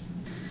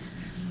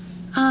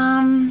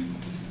 I'm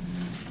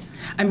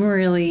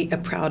really a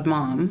proud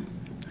mom.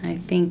 I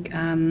think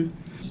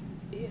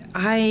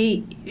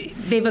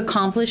they've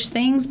accomplished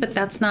things, but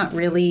that's not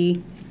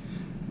really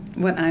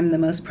what I'm the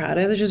most proud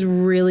of. They're just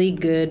really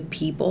good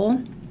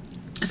people.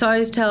 So I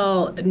always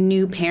tell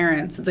new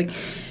parents, it's like,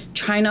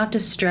 try not to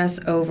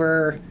stress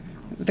over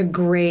the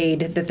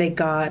grade that they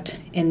got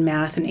in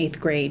math in 8th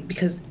grade,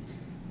 because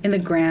in the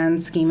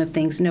grand scheme of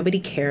things, nobody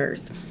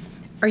cares.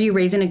 Are you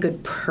raising a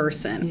good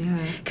person?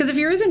 Because if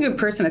you're raising a good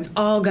person, it's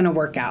all going to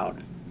work out.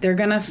 They're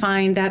going to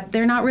find that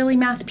they're not really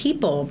math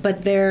people,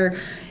 but they're,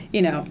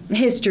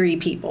 history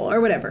people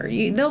or whatever.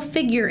 They'll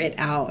figure it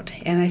out.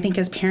 And I think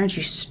as parents,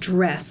 you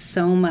stress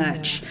so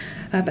much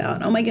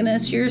about, oh my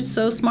goodness, you're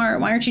so smart.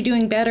 Why aren't you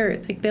doing better?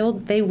 It's like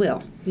they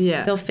will.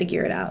 Yeah. They'll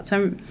figure it out.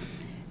 So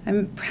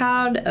I'm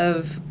proud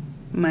of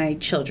my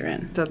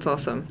children. That's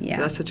awesome. Yeah.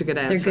 That's such a good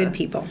answer. They're good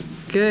people.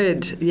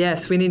 Good.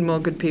 Yes, we need more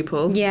good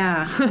people.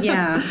 Yeah.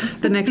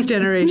 The next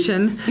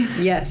generation.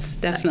 Yes,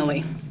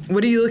 definitely.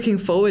 What are you looking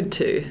forward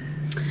to?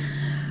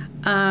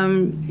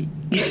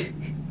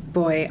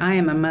 Boy, I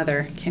am a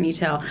mother, can you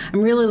tell? I'm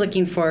really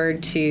looking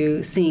forward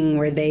to seeing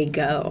where they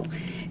go.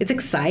 It's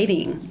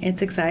exciting.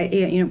 It's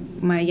exciting.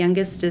 My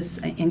youngest is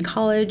in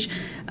college.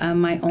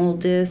 My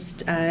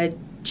oldest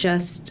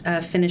just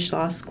finished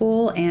law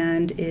school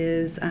and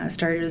is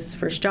started his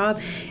first job.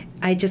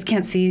 I just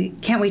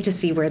can't wait to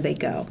see where they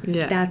go.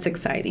 Yeah. That's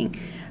exciting.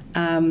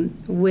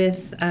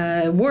 With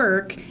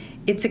work,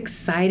 it's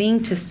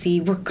exciting to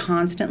see we're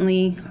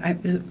constantly,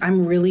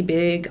 I'm really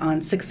big on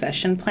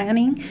succession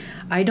planning.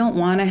 I don't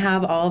want to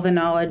have all the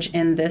knowledge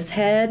in this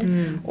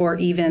head or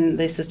even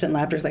the assistant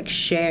lab director's like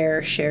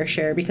share,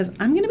 because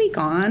I'm going to be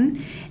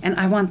gone and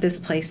I want this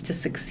place to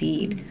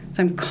succeed.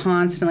 So I'm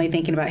constantly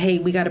thinking about, hey,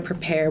 we got to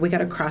prepare, we got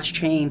to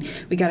cross-train,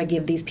 we got to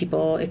give these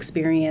people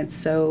experience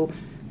so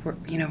we're,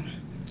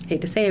 hate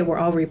to say it, we're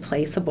all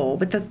replaceable,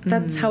 but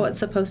that's how it's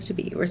supposed to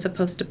be. We're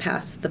supposed to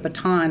pass the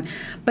baton,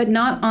 but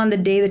not on the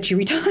day that you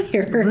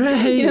retire.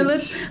 Right.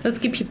 Let's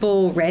get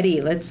people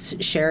ready.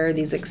 Let's share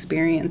these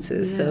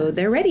experiences so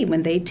they're ready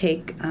when they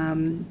take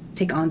on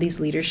these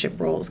leadership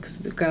roles,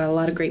 because we've got a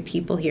lot of great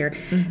people here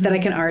that I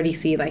can already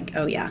see like,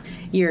 oh yeah,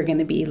 you're going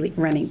to be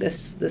running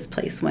this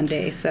place one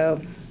day.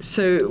 So,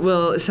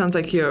 well, it sounds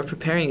like you're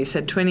preparing. You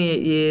said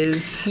 28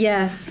 years.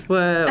 Yes.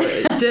 Well,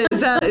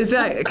 is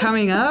that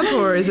coming up,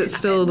 or is it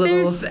still a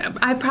little?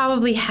 I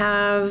probably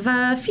have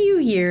a few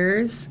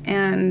years,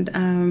 and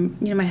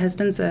my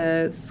husband's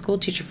a school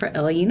teacher for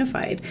LA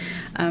Unified.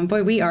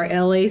 Boy, we are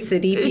LA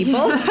City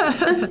people,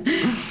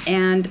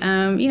 and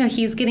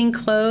he's getting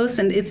close,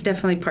 and it's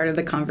definitely part of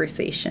the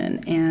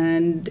conversation.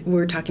 And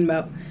we're talking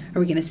about,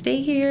 are we going to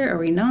stay here? Are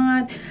we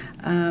not?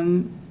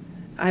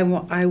 I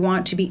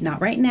want to be,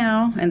 not right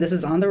now, and this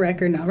is on the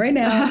record, not right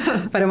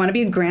now, but I want to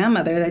be a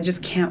grandmother that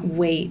just can't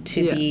wait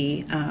to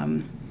be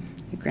a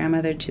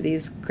grandmother to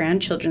these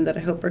grandchildren that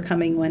I hope are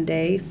coming one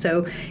day.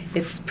 So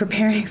it's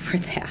preparing for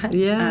that.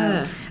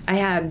 Yeah. I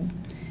had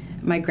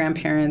my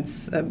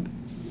grandparents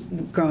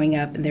growing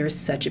up, and they were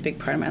such a big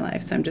part of my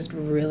life. So I'm just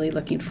really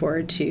looking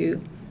forward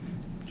to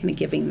kind of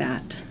giving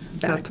that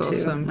back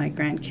to my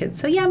grandkids.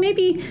 So yeah,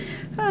 maybe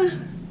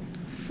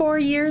 4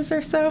 years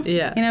or so.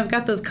 Yeah. I've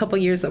got those couple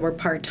years that were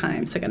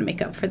part-time, so I got to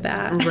make up for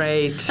that.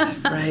 Right.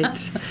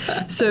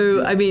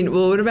 So,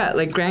 what about,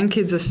 like,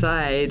 grandkids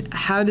aside,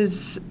 how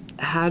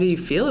do you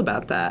feel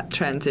about that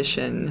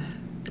transition?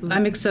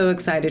 I'm so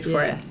excited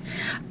for it.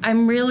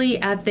 I'm really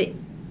at the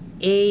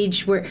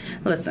age where,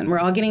 listen, we're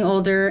all getting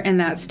older, and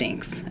that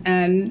stinks.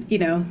 And,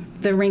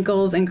 the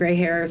wrinkles and gray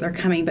hairs are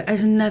coming, but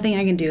there's nothing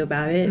I can do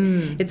about it.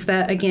 It's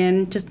that,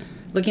 again, just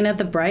looking at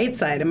the bright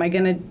side.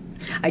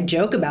 I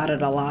joke about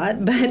it a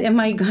lot, but am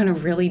I going to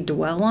really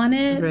dwell on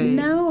it? Right.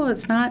 No,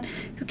 it's not.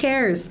 Who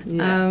cares?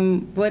 Yeah.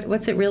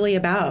 What's it really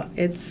about?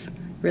 It's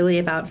really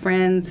about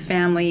friends,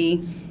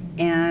 family,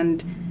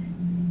 and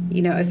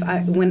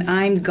when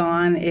I'm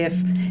gone, if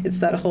it's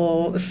that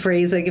whole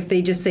phrase, like if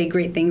they just say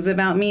great things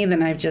about me,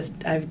 then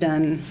I've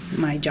done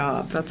my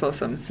job. That's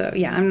awesome. So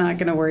yeah, I'm not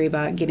going to worry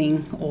about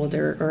getting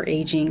older or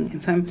aging,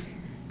 and so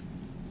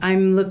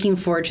I'm looking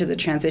forward to the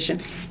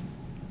transition.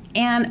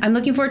 And I'm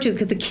looking forward to it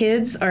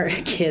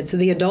because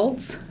the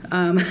adults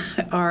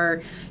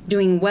are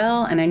doing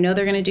well, and I know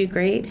they're going to do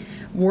great.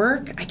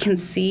 Work, I can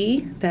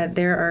see that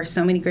there are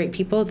so many great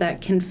people that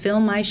can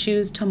fill my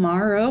shoes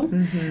tomorrow.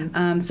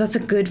 So that's a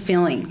good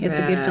feeling. It's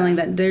a good feeling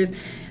that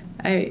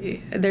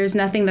there's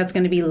nothing that's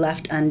going to be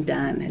left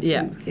undone.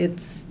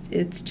 It's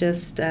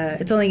just,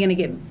 it's only going to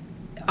get,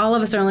 all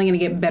of us are only going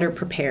to get better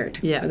prepared.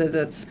 Yeah. Whether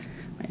that's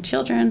my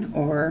children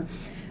or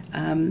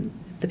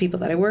the people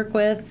that I work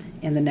with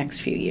in the next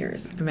few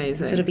years.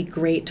 Amazing. So it'll be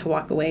great to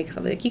walk away because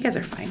I'll be like, you guys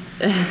are fine.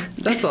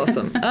 That's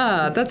awesome.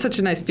 That's such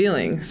a nice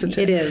feeling.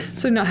 It is.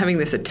 So not having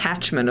this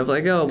attachment of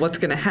like, oh, what's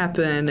going to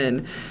happen,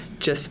 and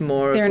just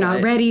more They're of not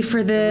like, ready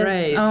for this.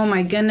 Right. Oh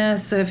my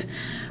goodness.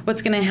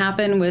 What's going to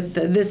happen with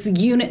this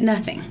unit?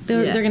 Nothing.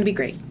 They're going to be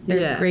great.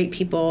 There's great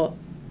people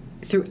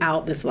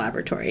throughout this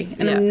laboratory.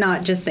 And I'm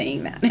not just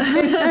saying that.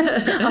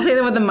 I'll say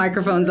that with the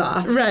microphones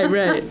off.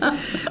 Right.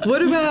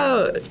 What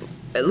about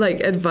like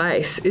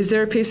advice? Is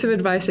there a piece of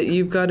advice that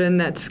you've gotten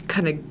that's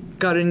kind of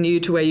gotten you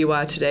to where you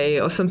are today,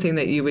 or something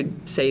that you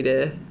would say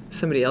to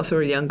somebody else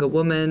or a younger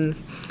woman?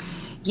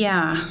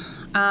 Yeah.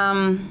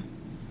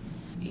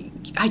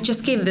 I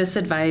just gave this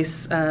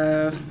advice,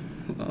 I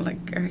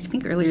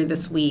think earlier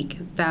this week,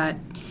 that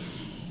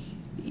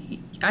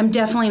I'm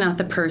definitely not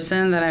the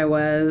person that I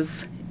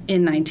was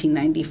in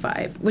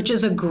 1995, which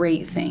is a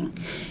great thing.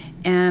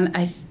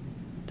 And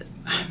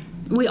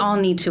we all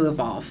need to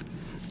evolve.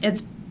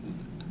 That's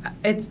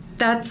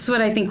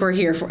what I think we're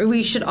here for.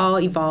 We should all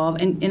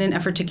evolve in an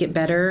effort to get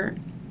better.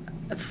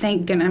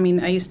 Thank goodness. I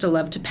mean, I used to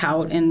love to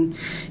pout, and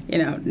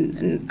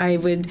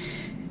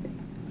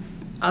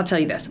I'll tell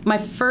you this. My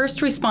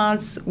first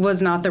response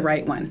was not the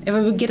right one. If I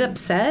would get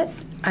upset,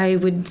 I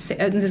would say,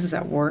 and this is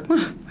at work.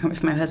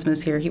 If my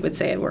husband's here, he would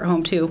say it. We're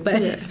home too.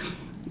 But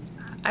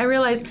I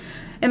realized,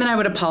 and then I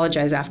would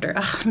apologize after.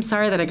 I'm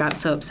sorry that I got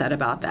so upset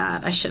about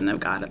that. I shouldn't have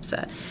got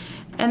upset.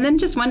 And then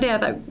just one day I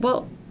thought,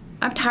 well,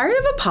 I'm tired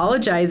of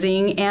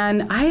apologizing,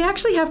 and I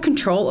actually have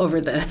control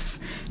over this.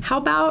 How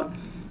about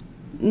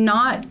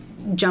not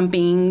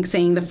jumping,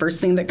 saying the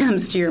first thing that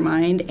comes to your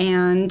mind,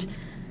 and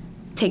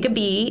take a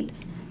beat,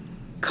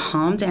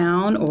 calm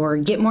down, or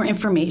get more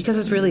information, because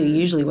it's really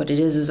usually what it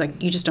is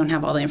like you just don't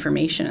have all the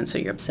information, and so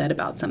you're upset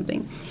about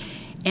something.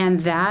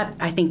 And that,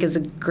 I think, is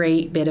a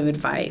great bit of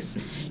advice.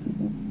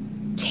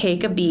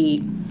 Take a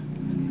beat.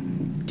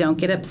 Don't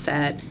get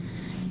upset.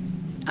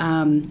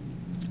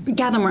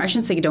 Gather more. I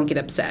shouldn't say don't get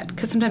upset,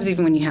 because sometimes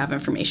even when you have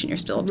information, you're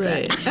still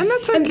upset. Right. And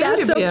that's okay to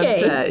be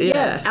upset. Yeah.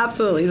 Yes,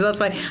 absolutely. So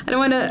that's why I don't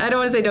want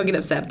to say don't get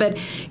upset, but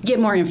get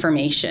more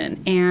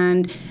information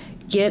and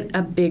get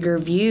a bigger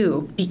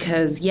view.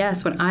 Because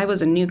yes, when I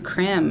was a new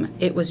crim,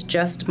 it was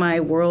just my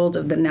world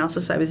of the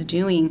analysis I was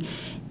doing,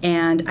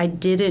 and I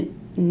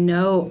didn't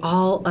know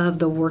all of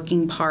the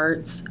working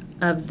parts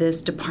of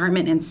this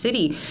department and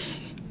city.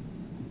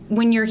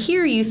 When you're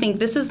here, you think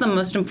this is the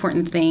most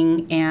important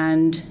thing,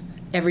 and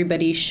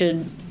everybody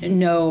should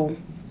know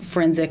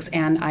forensics.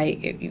 And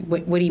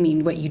what do you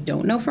mean? What, you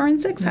don't know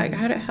forensics?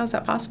 How's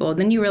that possible?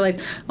 Then you realize,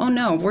 oh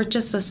no, we're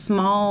just a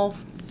small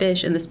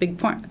fish in this big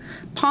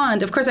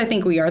pond. Of course, I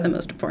think we are the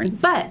most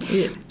important, but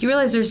you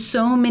realize there's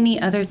so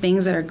many other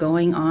things that are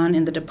going on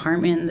in the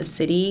department and the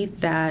city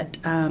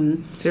that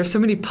there are so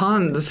many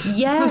ponds.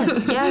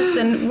 Yes,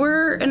 and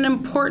we're an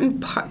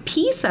important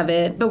piece of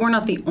it, but we're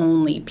not the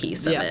only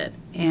piece of it.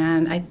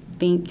 And I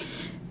think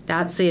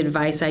that's the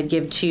advice I'd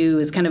give too,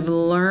 is kind of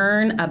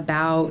learn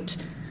about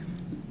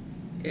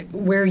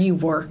where you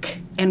work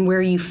and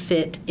where you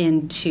fit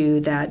into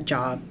that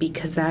job,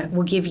 because that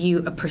will give you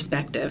a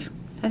perspective.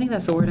 I think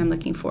that's the word I'm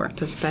looking for.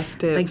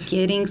 Perspective. Like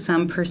getting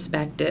some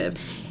perspective.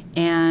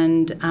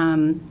 And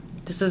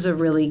this is a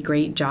really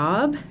great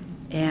job.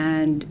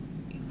 And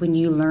when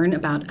you learn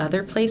about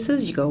other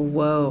places, you go,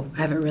 whoa,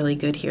 I have it really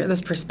good here.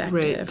 This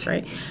perspective,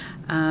 right?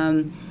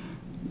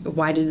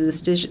 Why was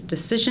this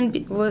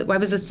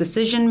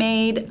decision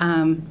made?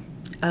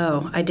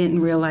 I didn't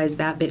realize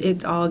that, but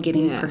it's all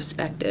getting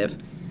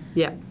perspective.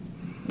 Yeah.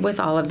 With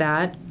all of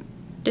that,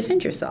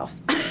 defend yourself.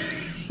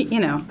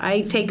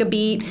 I take a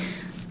beat,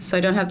 so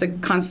I don't have to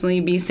constantly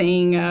be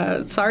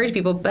saying sorry to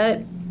people.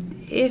 But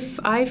if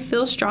I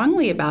feel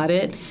strongly about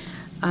it,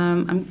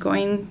 I'm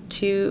going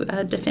to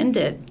defend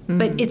it. Mm-hmm.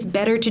 But it's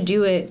better to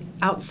do it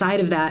outside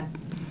of that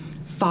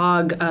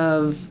fog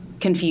of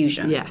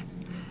confusion. Yeah.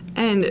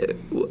 And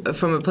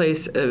from a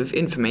place of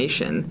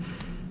information.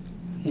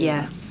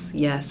 Yes.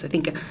 I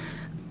think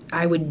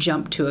I would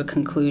jump to a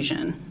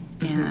conclusion,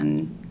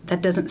 and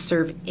that doesn't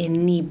serve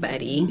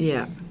anybody,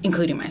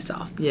 including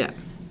myself. Yeah.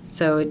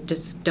 So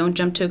just don't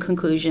jump to a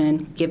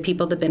conclusion. Give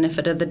people the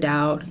benefit of the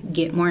doubt.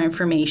 Get more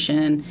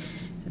information.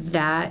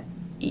 That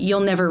you'll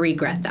never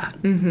regret that.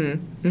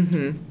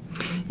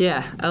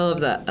 Yeah, I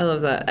love that.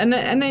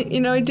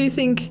 And I do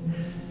think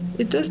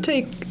it does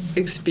take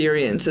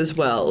experience as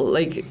well.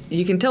 Like,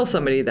 you can tell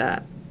somebody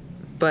that,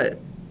 but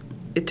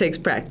it takes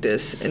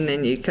practice, and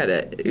then it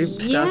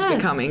starts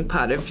becoming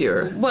part of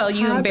your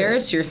you habit.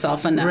 Embarrass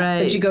yourself enough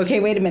that you go,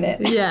 okay, wait a minute.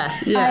 Yeah.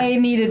 I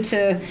needed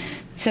to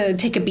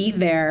take a beat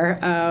there.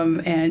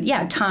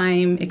 And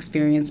time,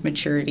 experience,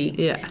 maturity.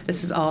 Yeah.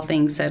 This is all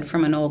things said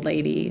from an old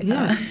lady.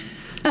 Yeah.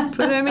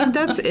 But I mean,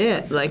 that's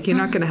it. Like, you're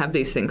not going to have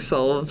these things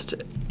solved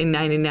in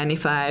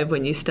 1995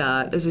 when you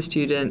start as a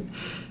student,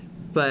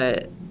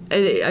 but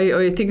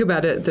I think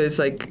about it, those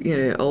like,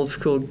 old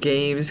school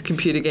games,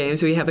 computer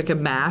games where you have like a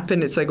map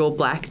and it's like all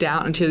blacked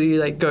out until you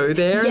like go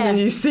there and then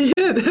you see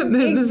it. And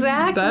then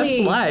Exactly. That's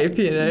life,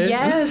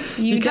 Yes.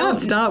 You can't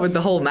start with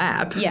the whole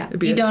map. Yeah.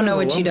 You don't know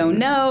what you don't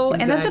know.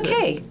 Exactly. And that's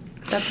okay.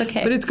 That's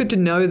okay. But it's good to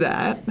know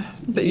that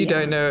you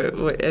don't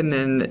know. And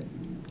then,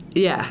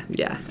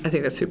 I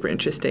think that's super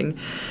interesting.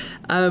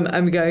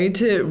 I'm going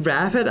to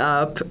wrap it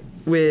up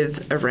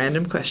with a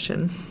random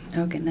question.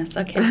 Oh, goodness.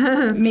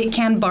 Okay.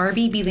 Can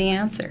Barbie be the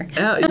answer?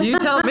 You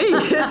tell me.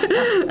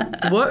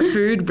 What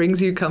food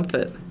brings you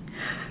comfort?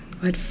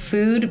 What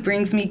food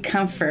brings me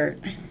comfort?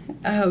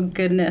 Oh,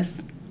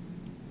 goodness.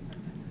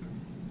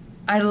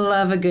 I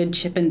love a good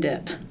chip and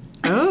dip.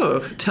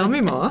 Oh, tell me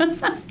more.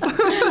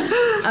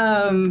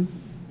 I'm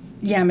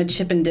a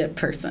chip and dip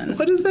person.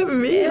 What does that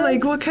mean?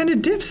 Like, what kind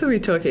of dips are we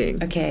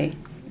talking? Okay.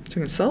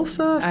 Talking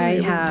salsa?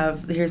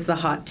 Here's the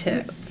hot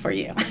tip for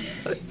you.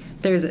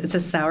 It's a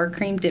sour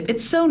cream dip.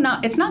 It's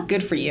not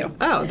good for you.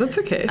 Oh, that's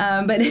okay.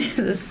 But it's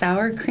a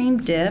sour cream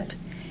dip,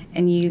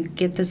 and you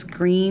get this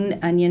green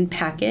onion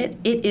packet.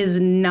 It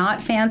is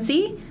not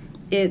fancy.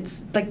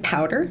 It's like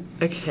powder.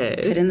 Okay.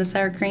 Put in the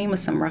sour cream with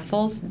some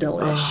Ruffles.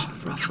 Delish. Oh,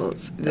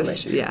 Ruffles.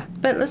 Delish. Yeah.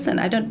 But listen,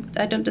 I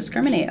don't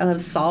discriminate. I love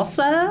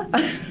salsa.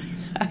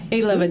 I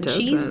love a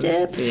cheese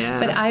dip. Yeah.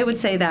 But I would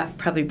say that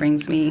probably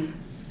brings me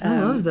I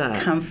love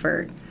that.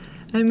 comfort.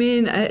 I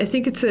mean, I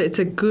think it's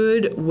a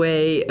good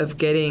way of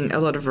getting a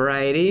lot of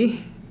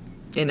variety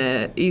in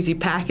a easy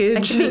package.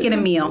 I could make it a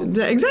meal.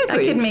 Exactly.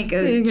 I could make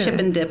a chip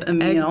and dip a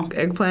meal.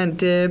 Eggplant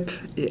dip,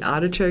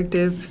 artichoke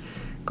dip,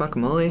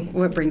 guacamole.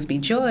 What brings me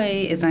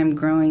joy is I'm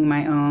growing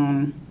my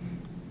own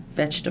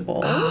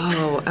vegetables.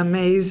 Oh,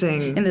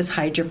 amazing. In this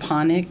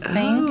hydroponic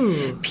thing.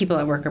 Oh. People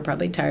at work are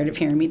probably tired of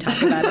hearing me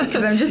talk about it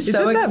because I'm just Is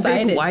so it that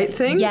excited. big white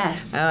thing?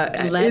 Yes.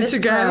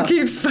 Instagram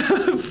keeps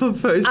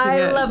posting it.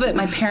 I love it.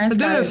 My parents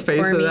got it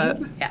space for me.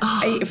 That.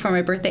 Yeah, for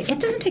my birthday.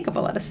 It doesn't take up a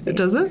lot of space. It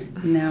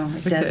doesn't? No,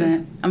 it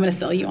doesn't. I'm going to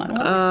sell you on one.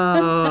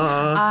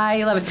 Oh.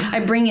 I love it.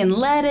 I bring in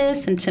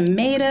lettuce and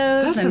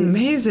tomatoes. That's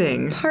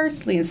amazing.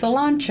 Parsley and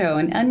cilantro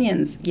and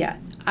onions. Yeah.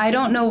 I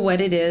don't know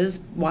what it is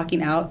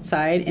walking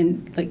outside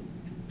and like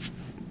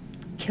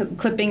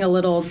clipping a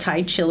little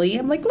Thai chili.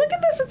 I'm like, look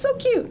at this, it's so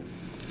cute.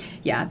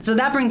 Yeah, so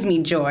that brings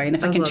me joy. And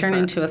if I can turn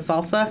into a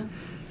salsa,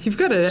 you've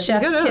got it.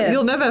 Kiss.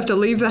 You'll never have to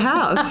leave the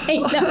house. I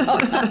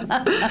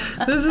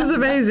know. This is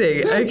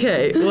amazing.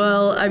 Okay,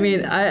 well, I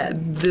mean,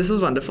 this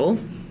was wonderful.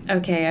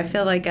 Okay, I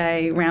feel like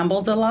I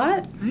rambled a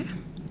lot. Yeah.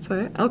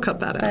 Sorry, I'll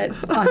cut that out.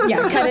 But,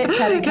 yeah, cut it.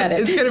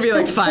 It's going to be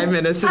like 5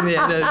 minutes in the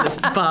end of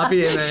just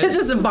Barbie and then... It's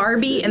just a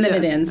Barbie and then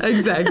it ends.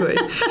 Exactly.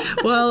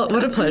 Well,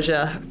 what a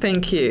pleasure.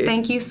 Thank you.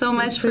 Thank you so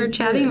much for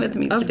chatting with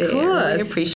me today. Of course. I really appreciate it.